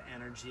 the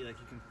energy, like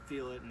you can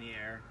feel it in the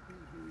air.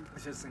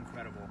 It's just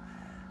incredible.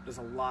 There's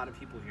a lot of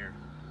people here,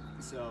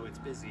 so it's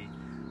busy.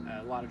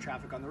 A lot of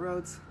traffic on the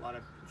roads, a lot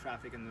of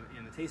traffic in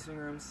the tasting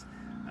rooms,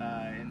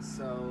 and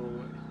so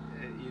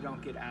you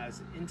don't get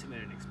as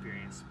intimate an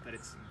experience, but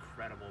it's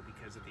incredible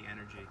because of the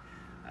energy.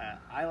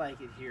 I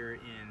like it here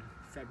in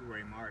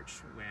February,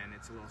 March, when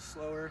it's a little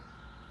slower.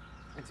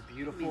 It's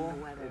beautiful. You mean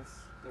the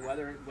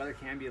weather. The weather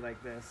can be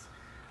like this.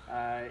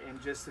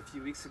 And just a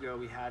few weeks ago,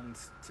 we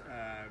hadn't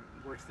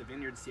worked the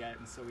vineyards yet,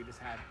 and so we just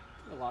had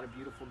a lot of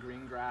beautiful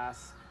green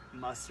grass,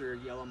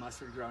 mustard, yellow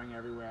mustard growing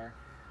everywhere.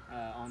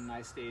 On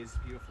nice days,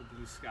 beautiful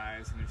blue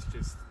skies, and it's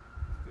just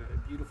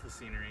beautiful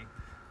scenery.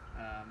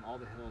 All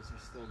the hills are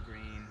still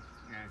green,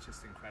 and it's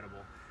just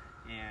incredible.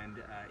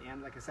 And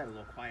like I said, a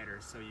little quieter,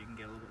 so you can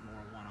get a little bit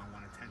more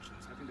one-on-one attention.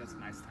 So I think that's a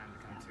nice time to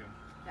come to.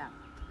 Yeah,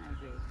 I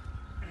agree.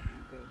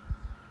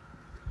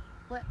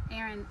 What,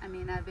 Aaron, I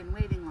mean, I've been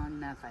waiting long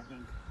enough, I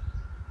think,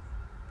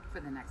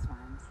 for the next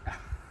one.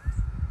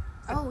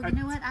 Oh, you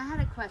know what? I had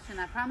a question.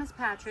 I promised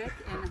Patrick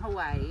in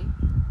Hawaii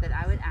that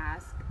I would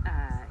ask.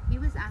 He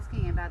was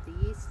asking about the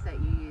yeast that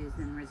you use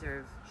in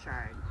Reserve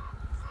Chard.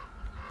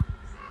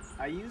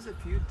 I use a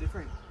few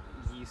different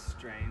yeast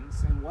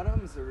strains, and one of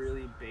them is a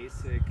really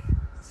basic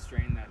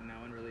strain that no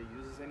one really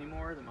uses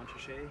anymore, the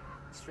Montrachet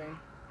strain.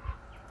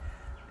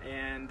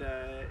 And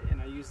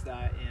I use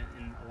that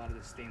in a lot of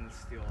the stainless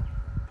steel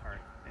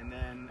part. And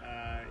then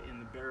in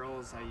the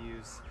barrels, I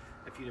use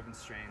a few different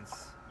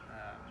strains,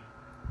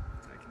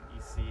 like an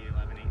EC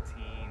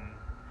 1118,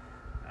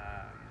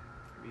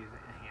 maybe a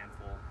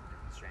handful of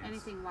different strains.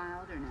 Anything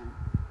wild or no?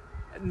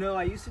 No,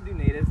 I used to do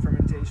native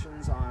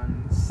fermentations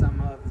on some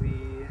of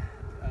the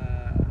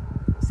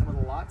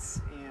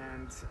lots,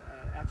 and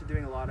after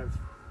doing a lot of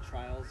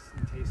trials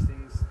and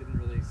tastings, didn't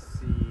really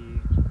see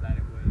that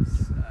it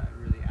was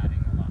really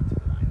adding a lot to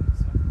the wine.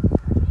 So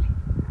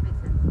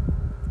Makes sense.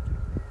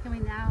 Can we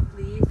now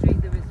please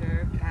drink the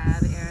Reserve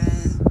Cab,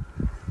 Aaron?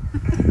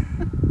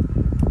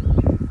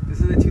 This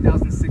is a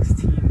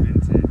 2016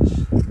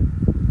 vintage.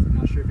 I'm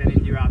not sure if any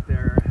of you out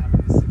there are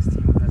having the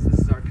 16 with us. This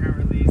is our current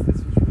release.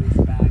 This was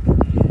released back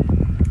in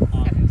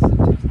August,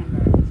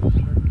 September.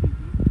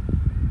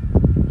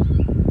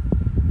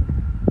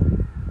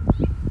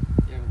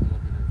 You have a little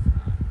bit of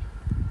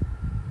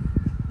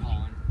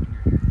pollen in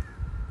your hair.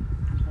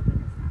 I'm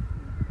hoping it's not.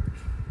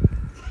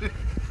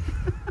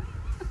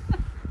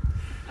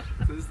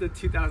 So this is the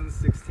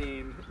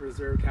 2016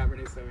 Reserve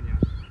Cabernet Sauvignon.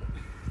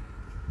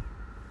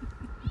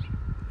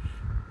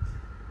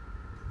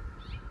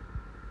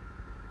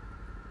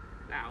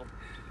 Wow.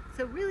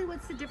 So really,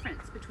 what's the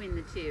difference between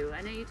the two?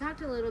 I know you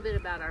talked a little bit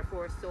about our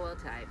 4 soil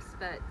types,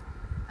 but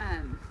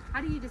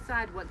how do you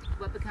decide what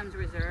becomes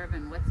reserve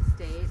and what's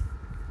estate?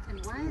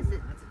 And why is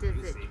it, That's does it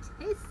juicy.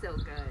 taste so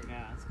good?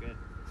 Yeah, that's good.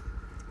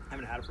 I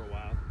haven't had it for a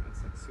while.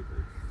 It's like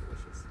super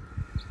delicious.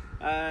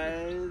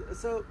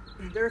 So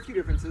there are a few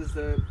differences.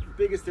 The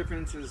biggest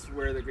difference is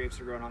where the grapes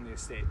are grown on the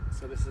estate.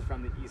 So this is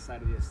from the east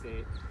side of the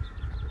estate,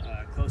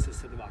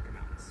 closest to the Vaca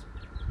Mountains.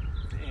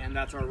 and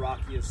that's our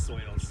rockiest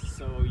soils.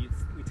 So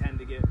we tend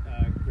to get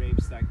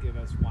grapes that give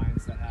us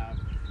wines that have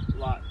a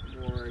lot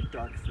more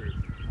dark fruit,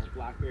 more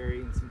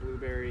blackberry and some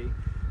blueberry,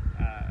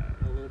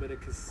 a little bit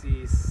of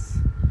cassis,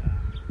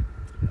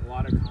 a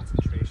lot of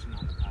concentration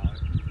on the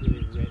palate,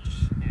 really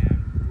rich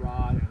and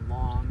broad and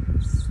long,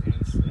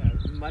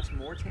 and much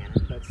more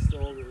tannin, but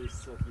still really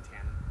silky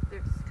tannin. They're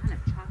just kind of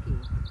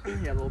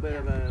chalky. Yeah, a little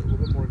bit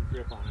more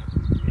grip on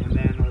it, and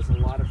then there's a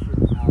lot of fruit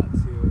in the palate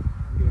too.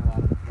 I'm getting a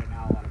lot of right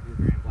now, a lot of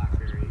blueberry and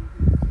blackberry.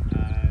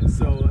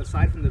 So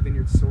aside from the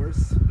vineyard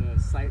source, the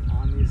site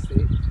on the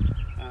estate,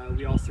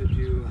 we also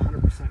do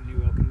 100%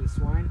 new oak in this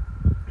wine.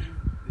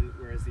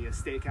 Whereas the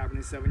Estate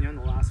Cabernet Sauvignon,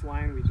 the last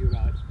wine, we do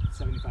about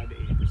 75 to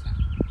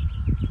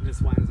 80%.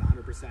 This wine is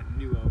 100%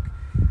 new oak,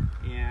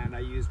 and I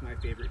used my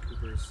favorite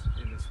coopers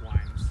in this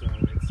wine, so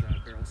it's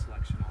a barrel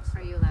selection also.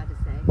 Are you allowed to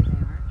say who they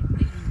are?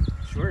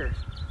 Sure.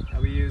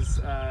 We use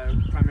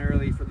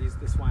primarily for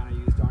this wine. I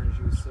used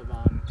Darnajou,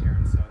 Sylvain,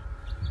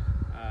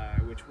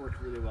 Taransaud, which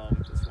worked really well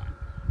with this wine.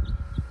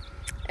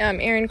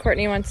 Erin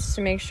Courtney wants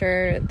to make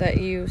sure that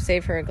you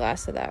save her a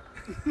glass of that.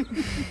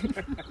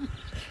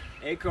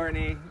 Hey,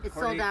 Courtney. It's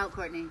sold out,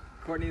 Courtney.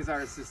 Courtney's our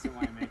assistant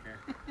winemaker.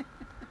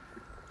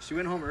 She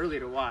went home early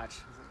to watch.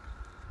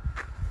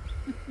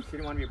 She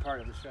didn't want to be a part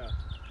of the show.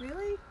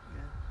 Really?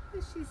 Yeah.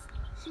 Oh,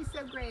 she's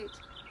so great.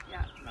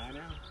 Yeah. I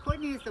know.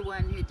 Courtney is the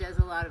one who does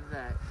a lot of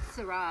the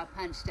Syrah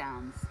punch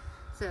downs.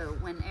 So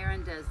when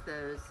Aaron does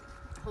those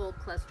whole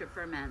cluster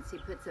ferments, he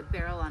puts a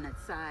barrel on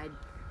its side,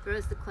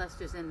 throws the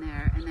clusters in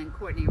there, and then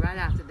Courtney right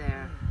after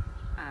there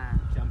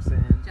jumps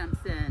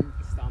in,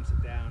 stomps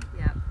it down.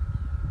 Yep.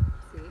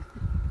 See?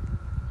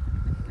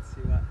 Let's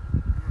see what.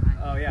 Never mind.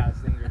 Oh yeah,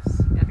 it's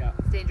dangerous. Yep. Yeah.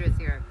 It's dangerous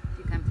here if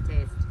you come to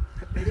taste.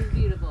 It is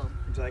beautiful.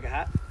 Would you like a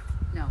hat?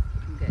 No,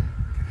 I'm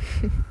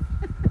good.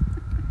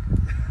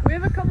 We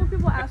have a couple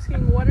people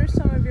asking, what are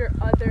some of your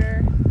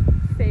other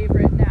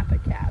favorite Napa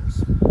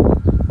cabs?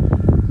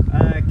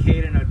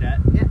 Kate and Odette.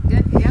 Yep,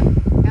 good.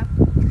 Yep.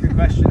 Good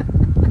question.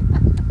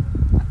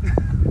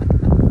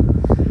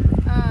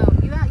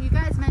 You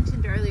guys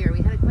mentioned earlier,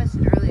 we had a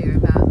question earlier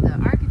about the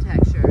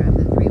architecture of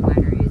the three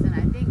wineries, and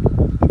I think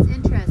it's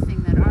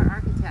interesting that our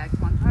architect,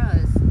 Juan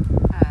Carlos,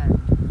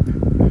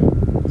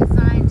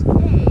 designed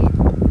Cade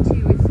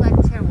to reflect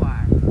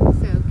terroir.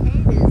 So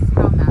Cade is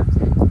Hell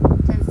Mountain,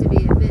 tends to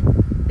be a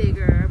bit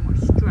bigger, more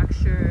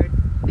structured,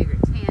 bigger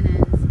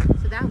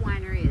tannins. So that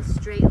winery is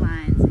straight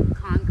lines and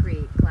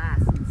concrete,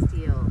 glass and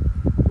steel.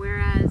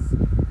 Whereas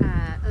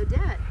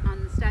Odette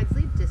on the Stag's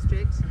Leap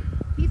District,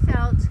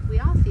 we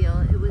all feel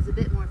it was a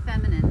bit more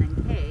feminine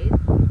than Cade,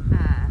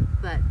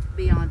 but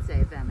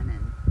Beyonce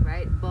feminine,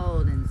 right?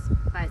 Bold and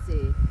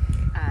spicy.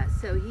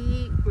 So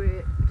he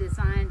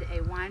designed a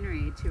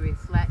winery to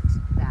reflect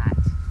that,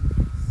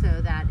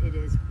 so that it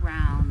is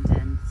round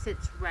and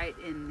sits right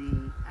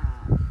in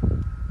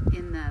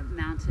the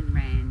mountain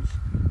range.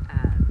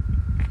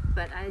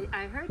 But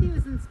I heard he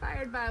was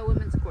inspired by a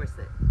woman's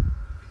corset.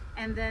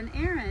 And then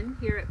Aaron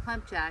here at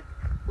PlumpJack,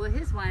 well,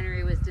 his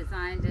winery was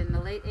designed in the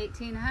late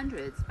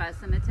 1800s by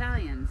some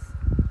Italians.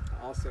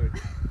 Also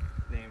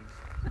named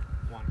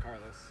Juan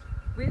Carlos.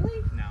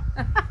 Really? No.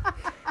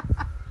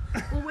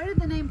 Well, where did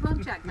the name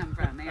PlumpJack come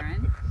from,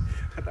 Aaron?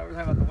 I thought we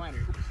were talking about the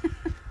winery.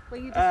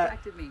 Well, you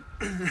distracted me.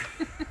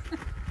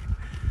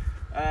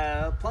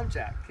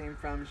 PlumpJack came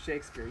from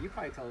Shakespeare. You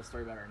probably tell the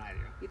story better than I do.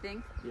 You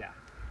think? Yeah.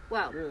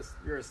 Well, You're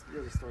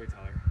the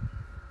storyteller.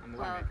 I'm the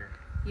winemaker.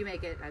 You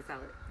make it, I sell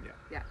it.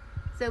 Yeah.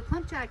 So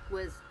PlumpJack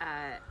was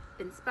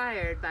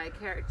inspired by a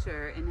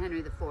character in Henry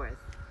IV,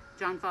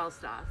 John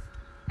Falstaff.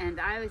 And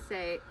I always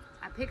say,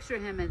 I picture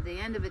him at the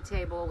end of a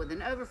table with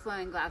an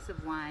overflowing glass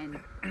of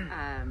wine,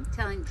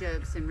 telling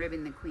jokes and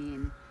ribbing the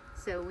queen.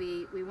 So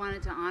we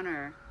wanted to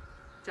honor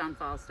John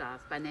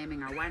Falstaff by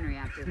naming our winery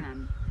after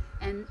him.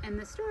 And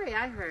the story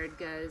I heard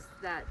goes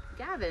that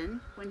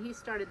Gavin, when he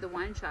started the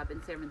wine shop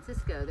in San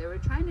Francisco, they were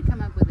trying to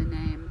come up with a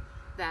name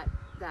that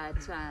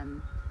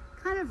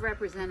kind of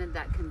represented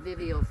that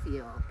convivial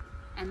feel,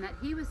 and that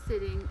he was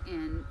sitting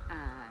in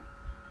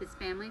his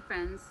family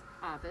friend's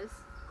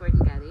office, Gordon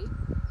Getty,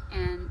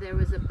 and there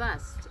was a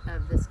bust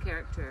of this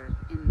character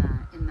in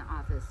the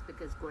office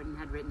because Gordon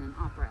had written an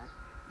opera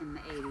in the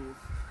 80s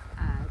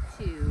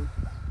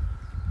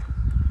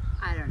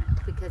I don't know,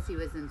 because he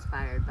was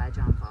inspired by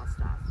John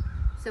Falstaff.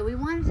 So we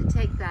wanted to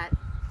take that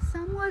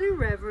somewhat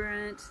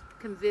irreverent,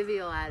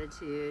 convivial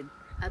attitude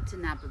up to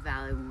Napa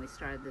Valley when we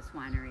started this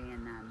winery,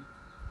 and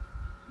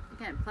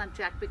again,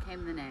 PlumpJack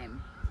became the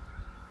name.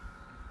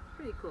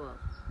 Pretty cool.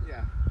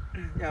 Yeah.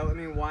 Yeah, I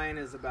mean, wine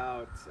is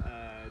about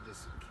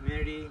just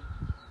community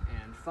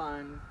and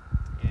fun,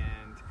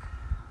 and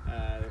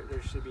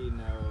there should be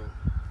no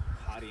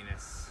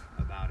haughtiness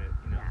about it.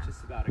 You know, It's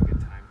just about a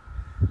good time.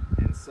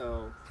 And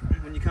so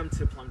when you come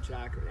to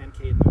PlumpJack and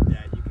Kate and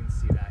Odette, you can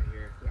see that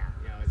here. Yeah.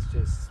 You know, it's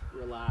just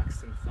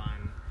relaxed and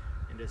fun,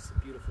 and just a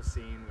beautiful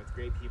scene with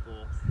great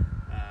people,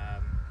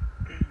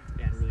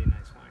 and really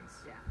nice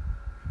wines. Yeah.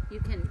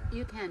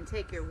 You can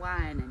take your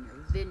wine and your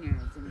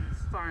vineyards and your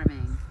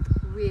farming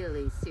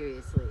really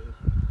seriously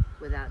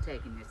without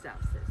taking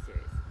yourself so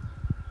seriously.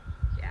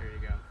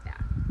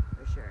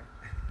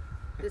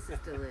 This is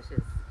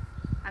delicious.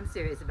 I'm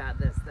serious about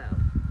this though.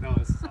 No,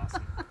 this is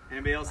awesome.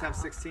 Anybody else have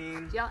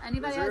 16? Y'all,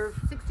 anybody Reserve?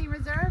 has 16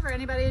 Reserve, or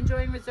anybody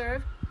enjoying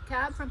Reserve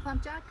Cab from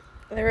PlumpJack?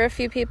 There were a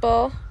few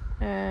people.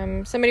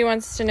 Somebody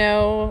wants to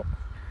know,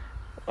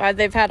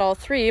 they've had all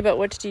three, but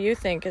which do you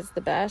think is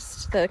the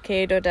best, the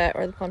Quai d'Odette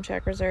or the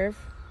PlumpJack Reserve?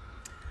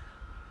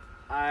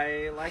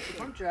 I like the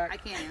PlumpJack. I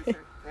can't answer.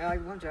 I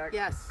like PlumpJack.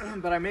 Yes.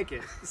 But I make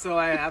it, so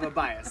I have a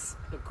bias,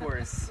 of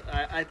course.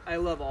 I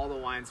love all the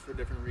wines for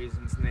different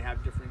reasons, and they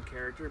have different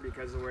character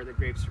because of where the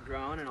grapes are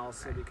grown, and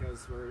also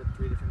because we're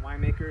 3 different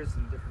winemakers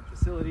and different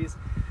facilities.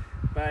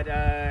 But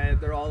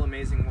they're all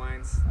amazing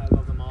wines. I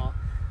love them all.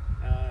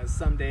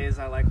 Some days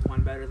I like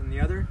one better than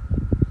the other,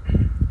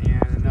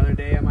 and another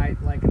day I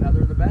might like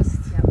another the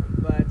best. Yep.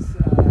 But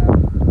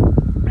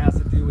it has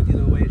to do with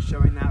either the way it's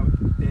showing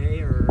that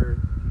day, or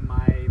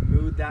my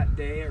mood that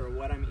day, or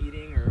what I'm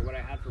eating, or what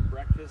I had for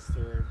breakfast,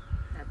 or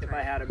That's if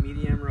right. I had a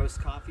medium roast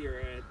coffee or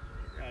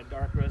a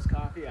dark roast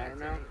coffee. I don't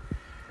know.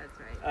 That's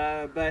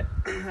right.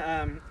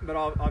 But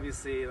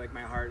obviously, like,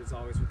 my heart is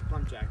always with the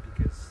PlumpJack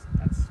because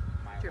that's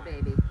my It's your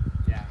wine. baby.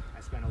 Yeah,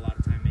 I spend a lot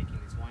of time making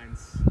these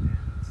wines,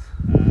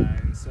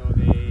 and so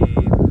they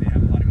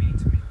have a lot of meaning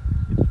to me.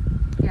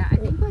 Yeah, I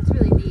think what's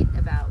really neat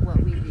about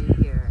what we do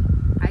here,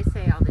 I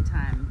say all the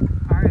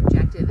time, our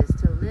objective is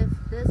to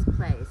lift this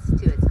place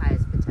to its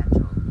highest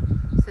potential.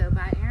 So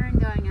by Aaron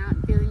going out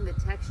and feeling the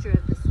texture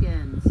of the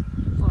skins,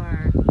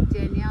 or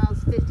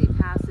Danielle's 50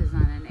 passes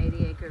on an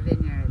 80-acre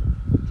vineyard,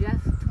 Jeff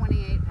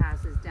 28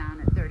 passes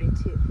down at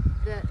 32,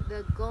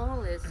 the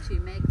goal is to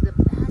make the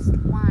best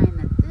wine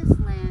that this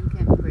land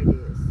can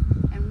produce.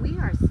 And we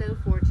are so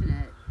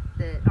fortunate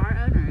that our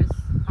owners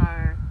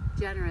are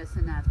generous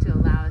enough to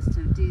allow us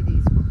to do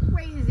these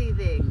crazy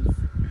things,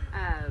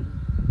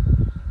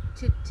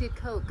 to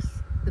coax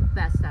the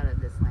best out of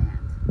this land.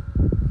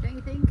 Don't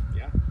you think?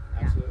 Yeah,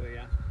 absolutely,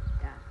 yeah.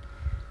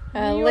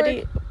 Yeah. New York-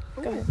 Lydia,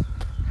 go ahead.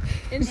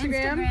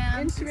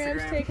 Instagram's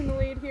Instagram. taking the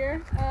lead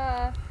here.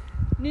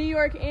 New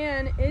York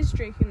Ann is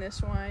drinking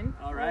this wine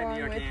All right, along New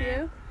York with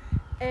Ann.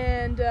 you.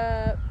 And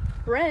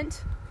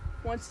Brent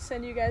wants to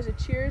send you guys a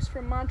cheers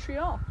from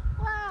Montreal.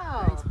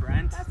 Wow. Thanks,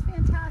 Brent. That's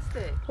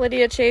fantastic.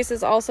 Lydia Chase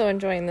is also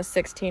enjoying the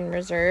 16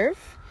 Reserve.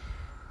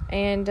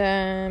 And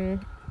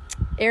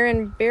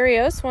Aaron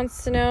Barrios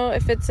wants to know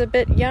if it's a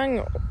bit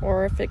young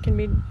or if it can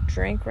be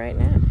drank right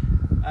now.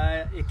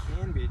 It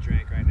can be a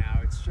drink right now.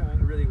 It's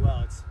showing really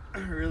well. It's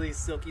really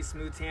silky,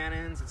 smooth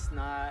tannins. It's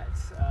not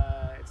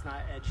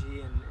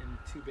edgy and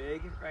too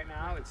big right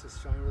now. It's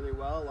just showing really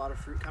well. A lot of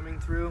fruit coming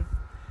through.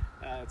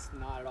 It's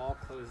not at all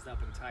closed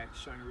up and tight.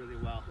 It's showing really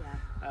well.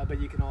 Yeah. But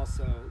you can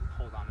also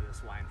hold on to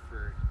this wine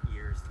for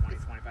years, 20,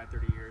 25,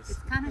 30 years. It's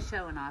kind of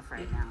showing off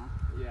right now.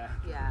 Yeah.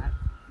 Yeah.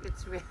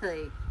 It's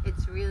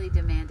really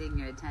demanding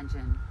your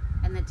attention.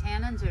 And the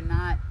tannins are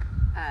not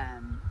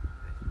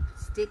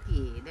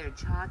sticky. They're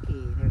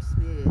chalky. They're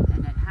smooth.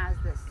 And it has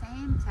the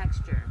same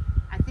texture.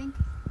 I think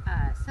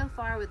so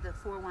far with the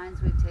 4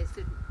 wines we've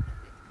tasted,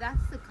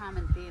 that's the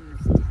common theme,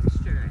 is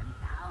texture and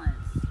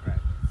balance. Right.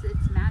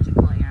 It's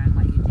magical, Aaron,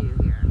 what you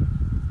do here.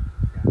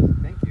 Yeah.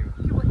 Thank you.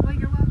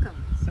 You're welcome.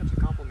 Such a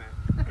compliment.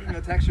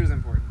 The texture is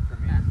important for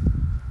me. Yeah.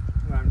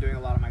 When I'm doing a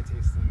lot of my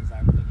tastings,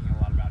 I'm thinking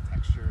a lot about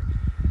texture.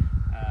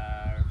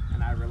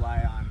 And I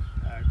rely on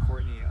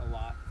Courtney a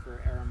lot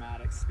for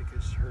aromatics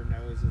because her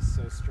nose is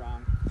so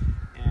strong.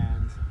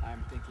 And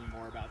I'm thinking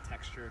more about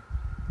texture.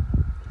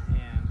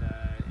 And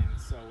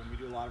so when we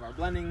do a lot of our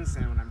blendings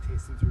and when I'm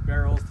tasting through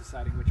barrels,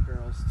 deciding which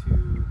barrels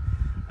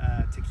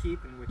to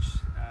keep and which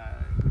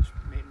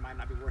might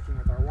not be working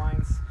with our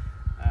wines,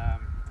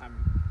 I'm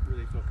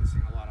really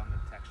focusing a lot on the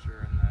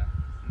texture and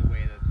the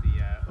way that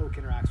the oak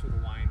interacts with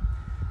the wine,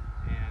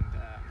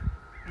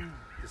 and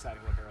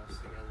deciding what barrels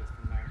to go with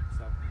from there.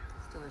 So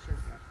It's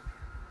delicious. yeah.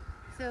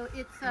 So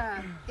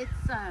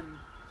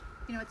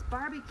it's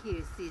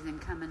barbecue season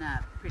coming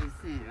up pretty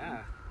soon.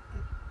 Yeah.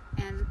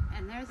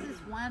 And there's this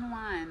one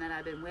wine that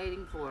I've been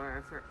waiting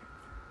for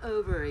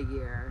over a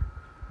year.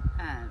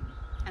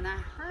 And I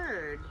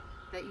heard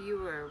that you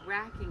were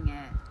racking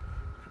it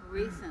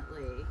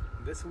recently.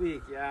 This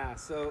week, yeah.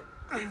 So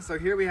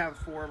here we have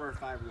 4 of our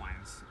 5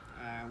 wines.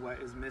 What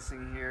is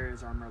missing here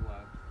is our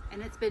Merlot.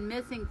 And it's been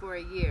missing for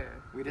a year.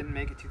 We didn't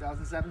make it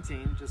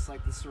 2017, just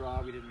like the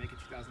Syrah, we didn't make it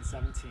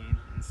 2017,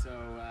 and so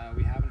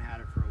we haven't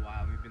had it for a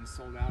while. We've been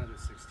sold out of the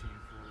 16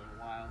 for a little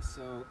while.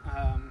 So,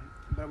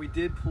 but we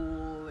did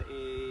pull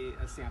a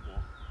sample.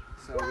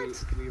 So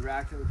we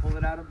racked it, we pulled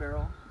it out of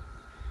barrel,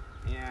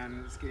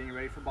 and it's getting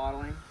ready for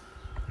bottling,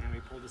 and we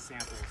pulled a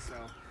sample. So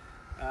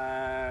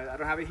I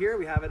don't have it here.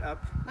 We have it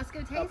up Let's go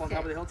taste on top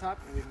of the it. hilltop,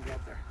 and we can go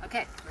up there.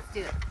 Okay, let's do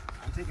it.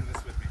 I'm taking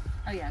this with me.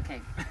 Oh yeah,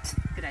 okay.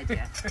 Good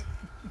idea.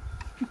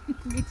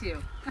 Me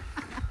too.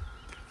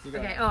 You go.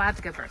 Okay, I have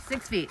to go first.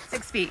 6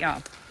 feet,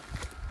 y'all.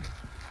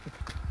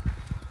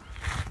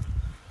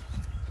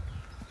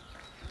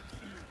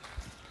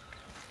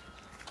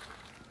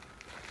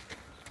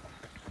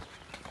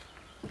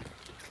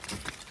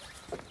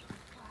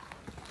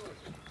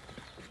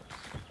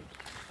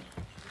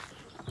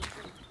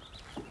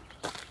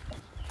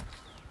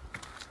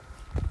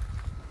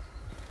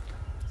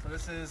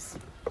 this is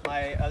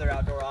my other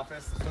outdoor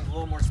office. This one's a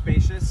little more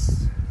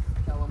spacious.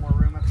 Got a little more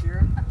room up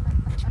here.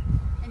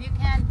 And you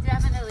can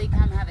definitely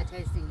come have a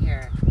tasting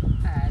here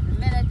the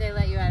minute they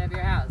let you out of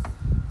your house.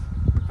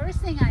 First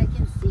thing I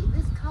can see,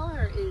 this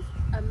color is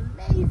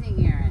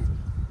amazing, Aaron.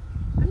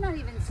 I'm not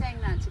even saying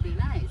that to be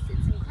nice.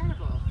 It's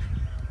incredible.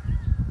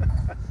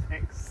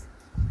 Thanks.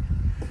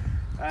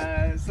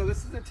 So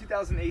this is the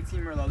 2018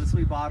 Merlot. This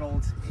will be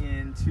bottled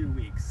in 2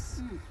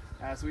 weeks.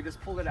 So we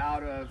just pulled it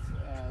out of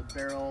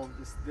barrel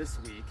this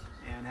week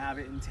and have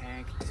it in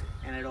tank,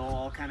 and it'll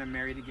all kind of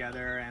marry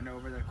together, and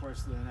over the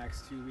course of the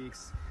next 2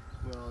 weeks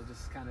we'll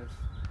just kind of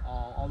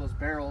all those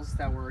barrels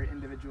that were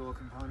individual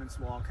components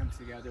will all come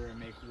together and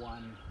make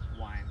one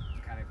wine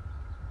and kind of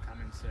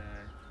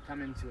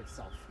come into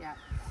itself. Yeah.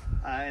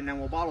 And then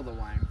we'll bottle the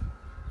wine.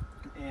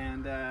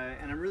 And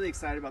I'm really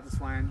excited about this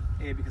wine,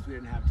 A, because we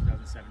didn't have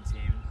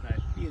 2017, but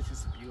B, it's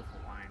just a beautiful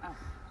wine. Oh.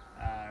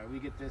 We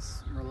get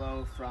this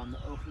Merlot from the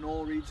Oak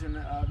Knoll region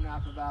of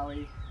Napa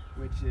Valley,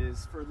 which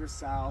is further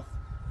south,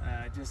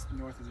 just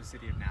north of the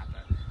city of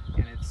Napa.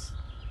 And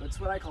it's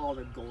what I call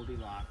the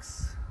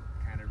Goldilocks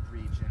kind of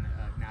region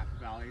of Napa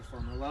Valley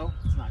for Merlot.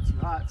 It's not too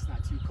hot, it's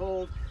not too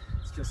cold,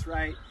 it's just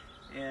right.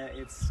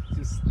 It's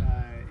just,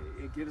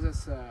 it gives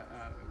us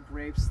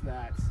grapes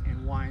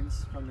and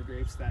wines from the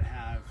grapes that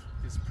have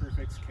just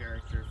perfect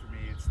character for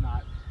me. It's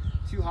not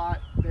too hot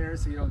there,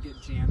 so you don't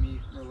get jammy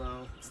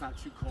Merlot. It's not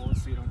too cold,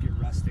 so you don't get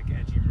rustic,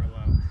 edgy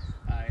Merlot.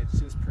 It's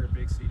just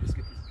perfect, so you just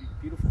get this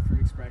beautiful fruit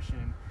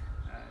expression,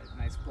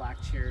 nice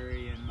black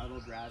cherry and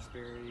muddled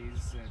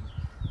raspberries,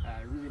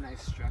 and really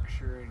nice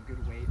structure and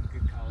good weight and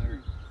good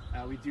color.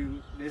 We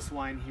do this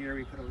wine here,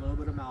 we put a little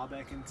bit of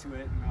Malbec into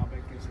it, and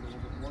Malbec gives it a little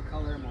bit more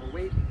color, more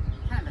weight,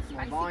 Kind of a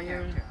more spicy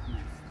volume. character.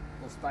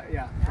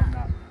 From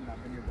that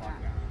vineyard block.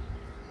 Yeah.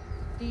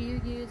 Do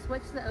you use,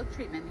 what's the oak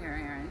treatment here,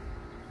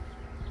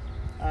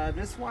 Aaron?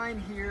 This wine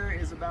here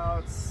is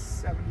about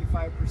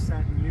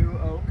 75% new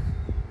oak,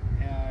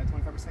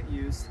 25%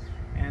 used,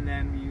 and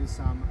then we use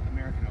some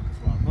American oak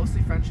as well.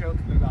 Mostly French oak,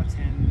 but about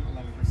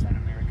 10-11%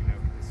 American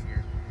oak this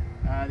year.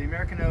 The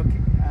American oak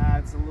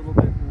adds a little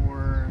bit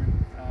more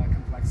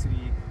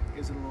complexity,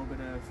 gives it a little bit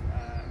of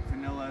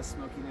vanilla,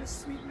 smokiness,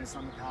 sweetness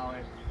on the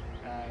palate,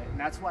 and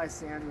that's why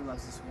Sandra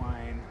loves this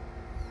wine.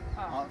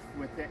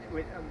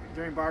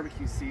 During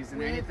barbecue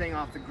season, anything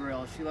off the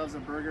grill. She loves a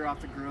burger off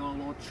the grill, a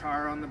little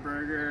char on the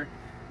burger,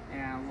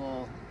 and a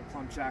little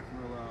PlumpJack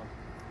Merlot.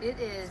 It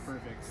is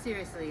perfect.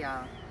 Seriously,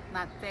 y'all,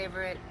 my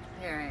favorite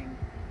pairing.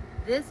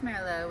 This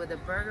Merlot with a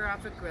burger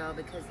off a grill,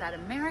 because that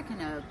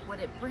American oak, what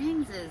it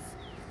brings is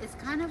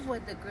kind of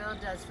what the grill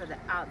does for the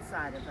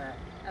outside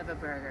of a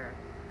burger.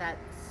 That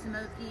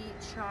smoky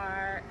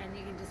char, and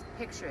you can just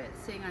picture it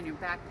sitting on your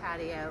back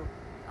patio,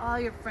 all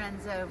your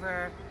friends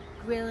over,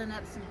 grilling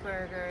up some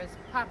burgers,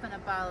 popping a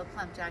bottle of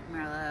PlumpJack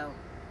Merlot.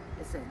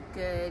 It's a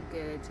good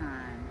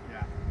time.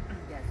 Yeah.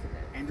 Yes, it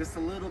is. And just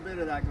a little bit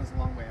of that goes a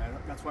long way.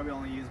 That's why we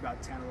only use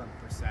about 10-11%,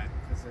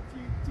 because if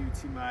you do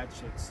too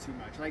much, it's too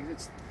much. Like,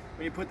 it's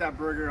when you put that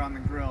burger on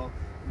the grill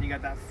and you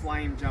got that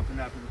flame jumping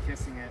up and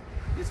kissing it,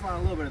 you just want a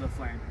little bit of the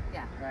flame.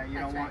 Yeah. Right? You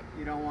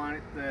don't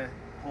want the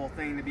whole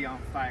thing to be on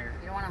fire.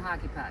 You don't want a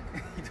hockey puck.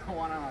 You don't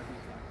want a hockey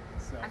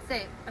puck. So. I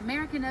say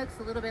American oak's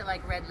a little bit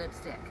like red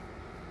lipstick.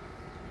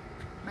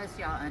 Most of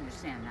y'all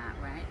understand that,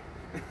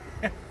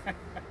 right?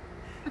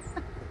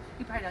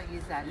 You probably don't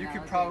use that. You analogy.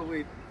 could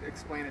probably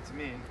explain it to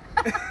me.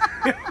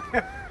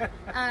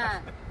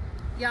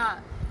 Y'all,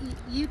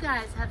 you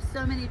guys have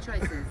so many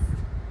choices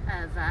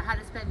of how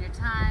to spend your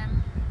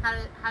time, how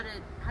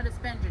to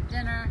spend your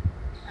dinner.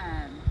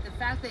 The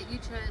fact that you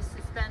chose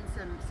to spend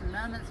some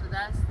moments with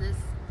us this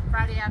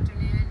Friday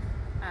afternoon,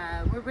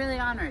 we're really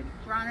honored.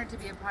 We're honored to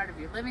be a part of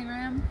your living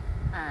room,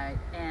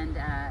 and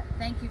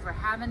thank you for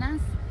having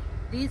us.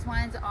 These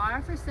wines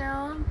are for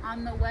sale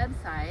on the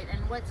website,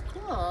 and what's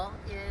cool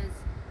is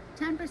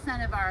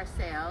 10% of our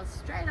sales,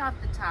 straight off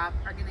the top,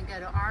 are going to go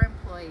to our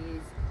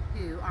employees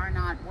who are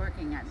not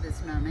working at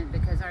this moment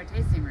because our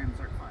tasting rooms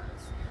are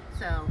closed.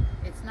 So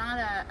it's not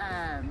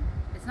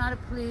a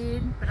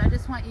plead, but I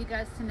just want you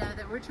guys to know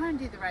that we're trying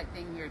to do the right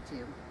thing here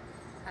too.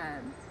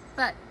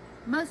 But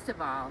most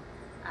of all,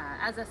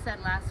 as I said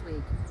last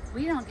week,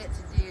 we don't get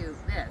to do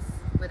this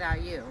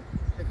without you,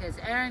 because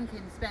Aaron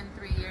can spend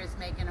 3 years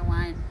making a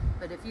wine,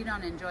 but if you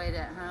don't enjoy it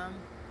at home,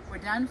 we're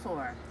done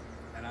for.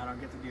 And I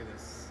don't get to do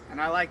this. And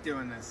I like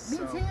doing this. Me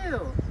so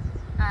too.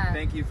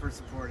 Thank you for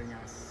supporting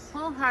us.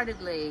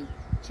 Wholeheartedly,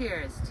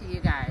 cheers to you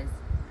guys.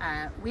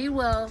 We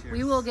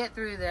will get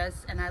through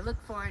this, and I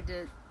look forward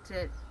to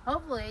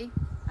hopefully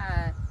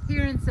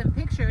seeing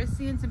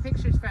some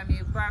pictures from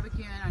you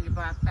barbecuing on your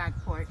back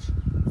porch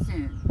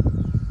soon.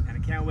 And I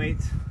can't wait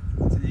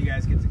until you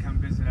guys get to come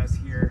visit us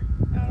here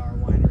at our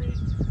winery.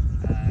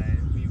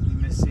 We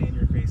miss seeing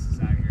your faces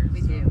out here.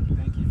 We do.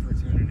 Thank you for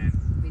tuning in.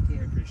 We do.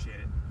 We appreciate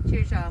it.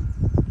 Cheers, y'all.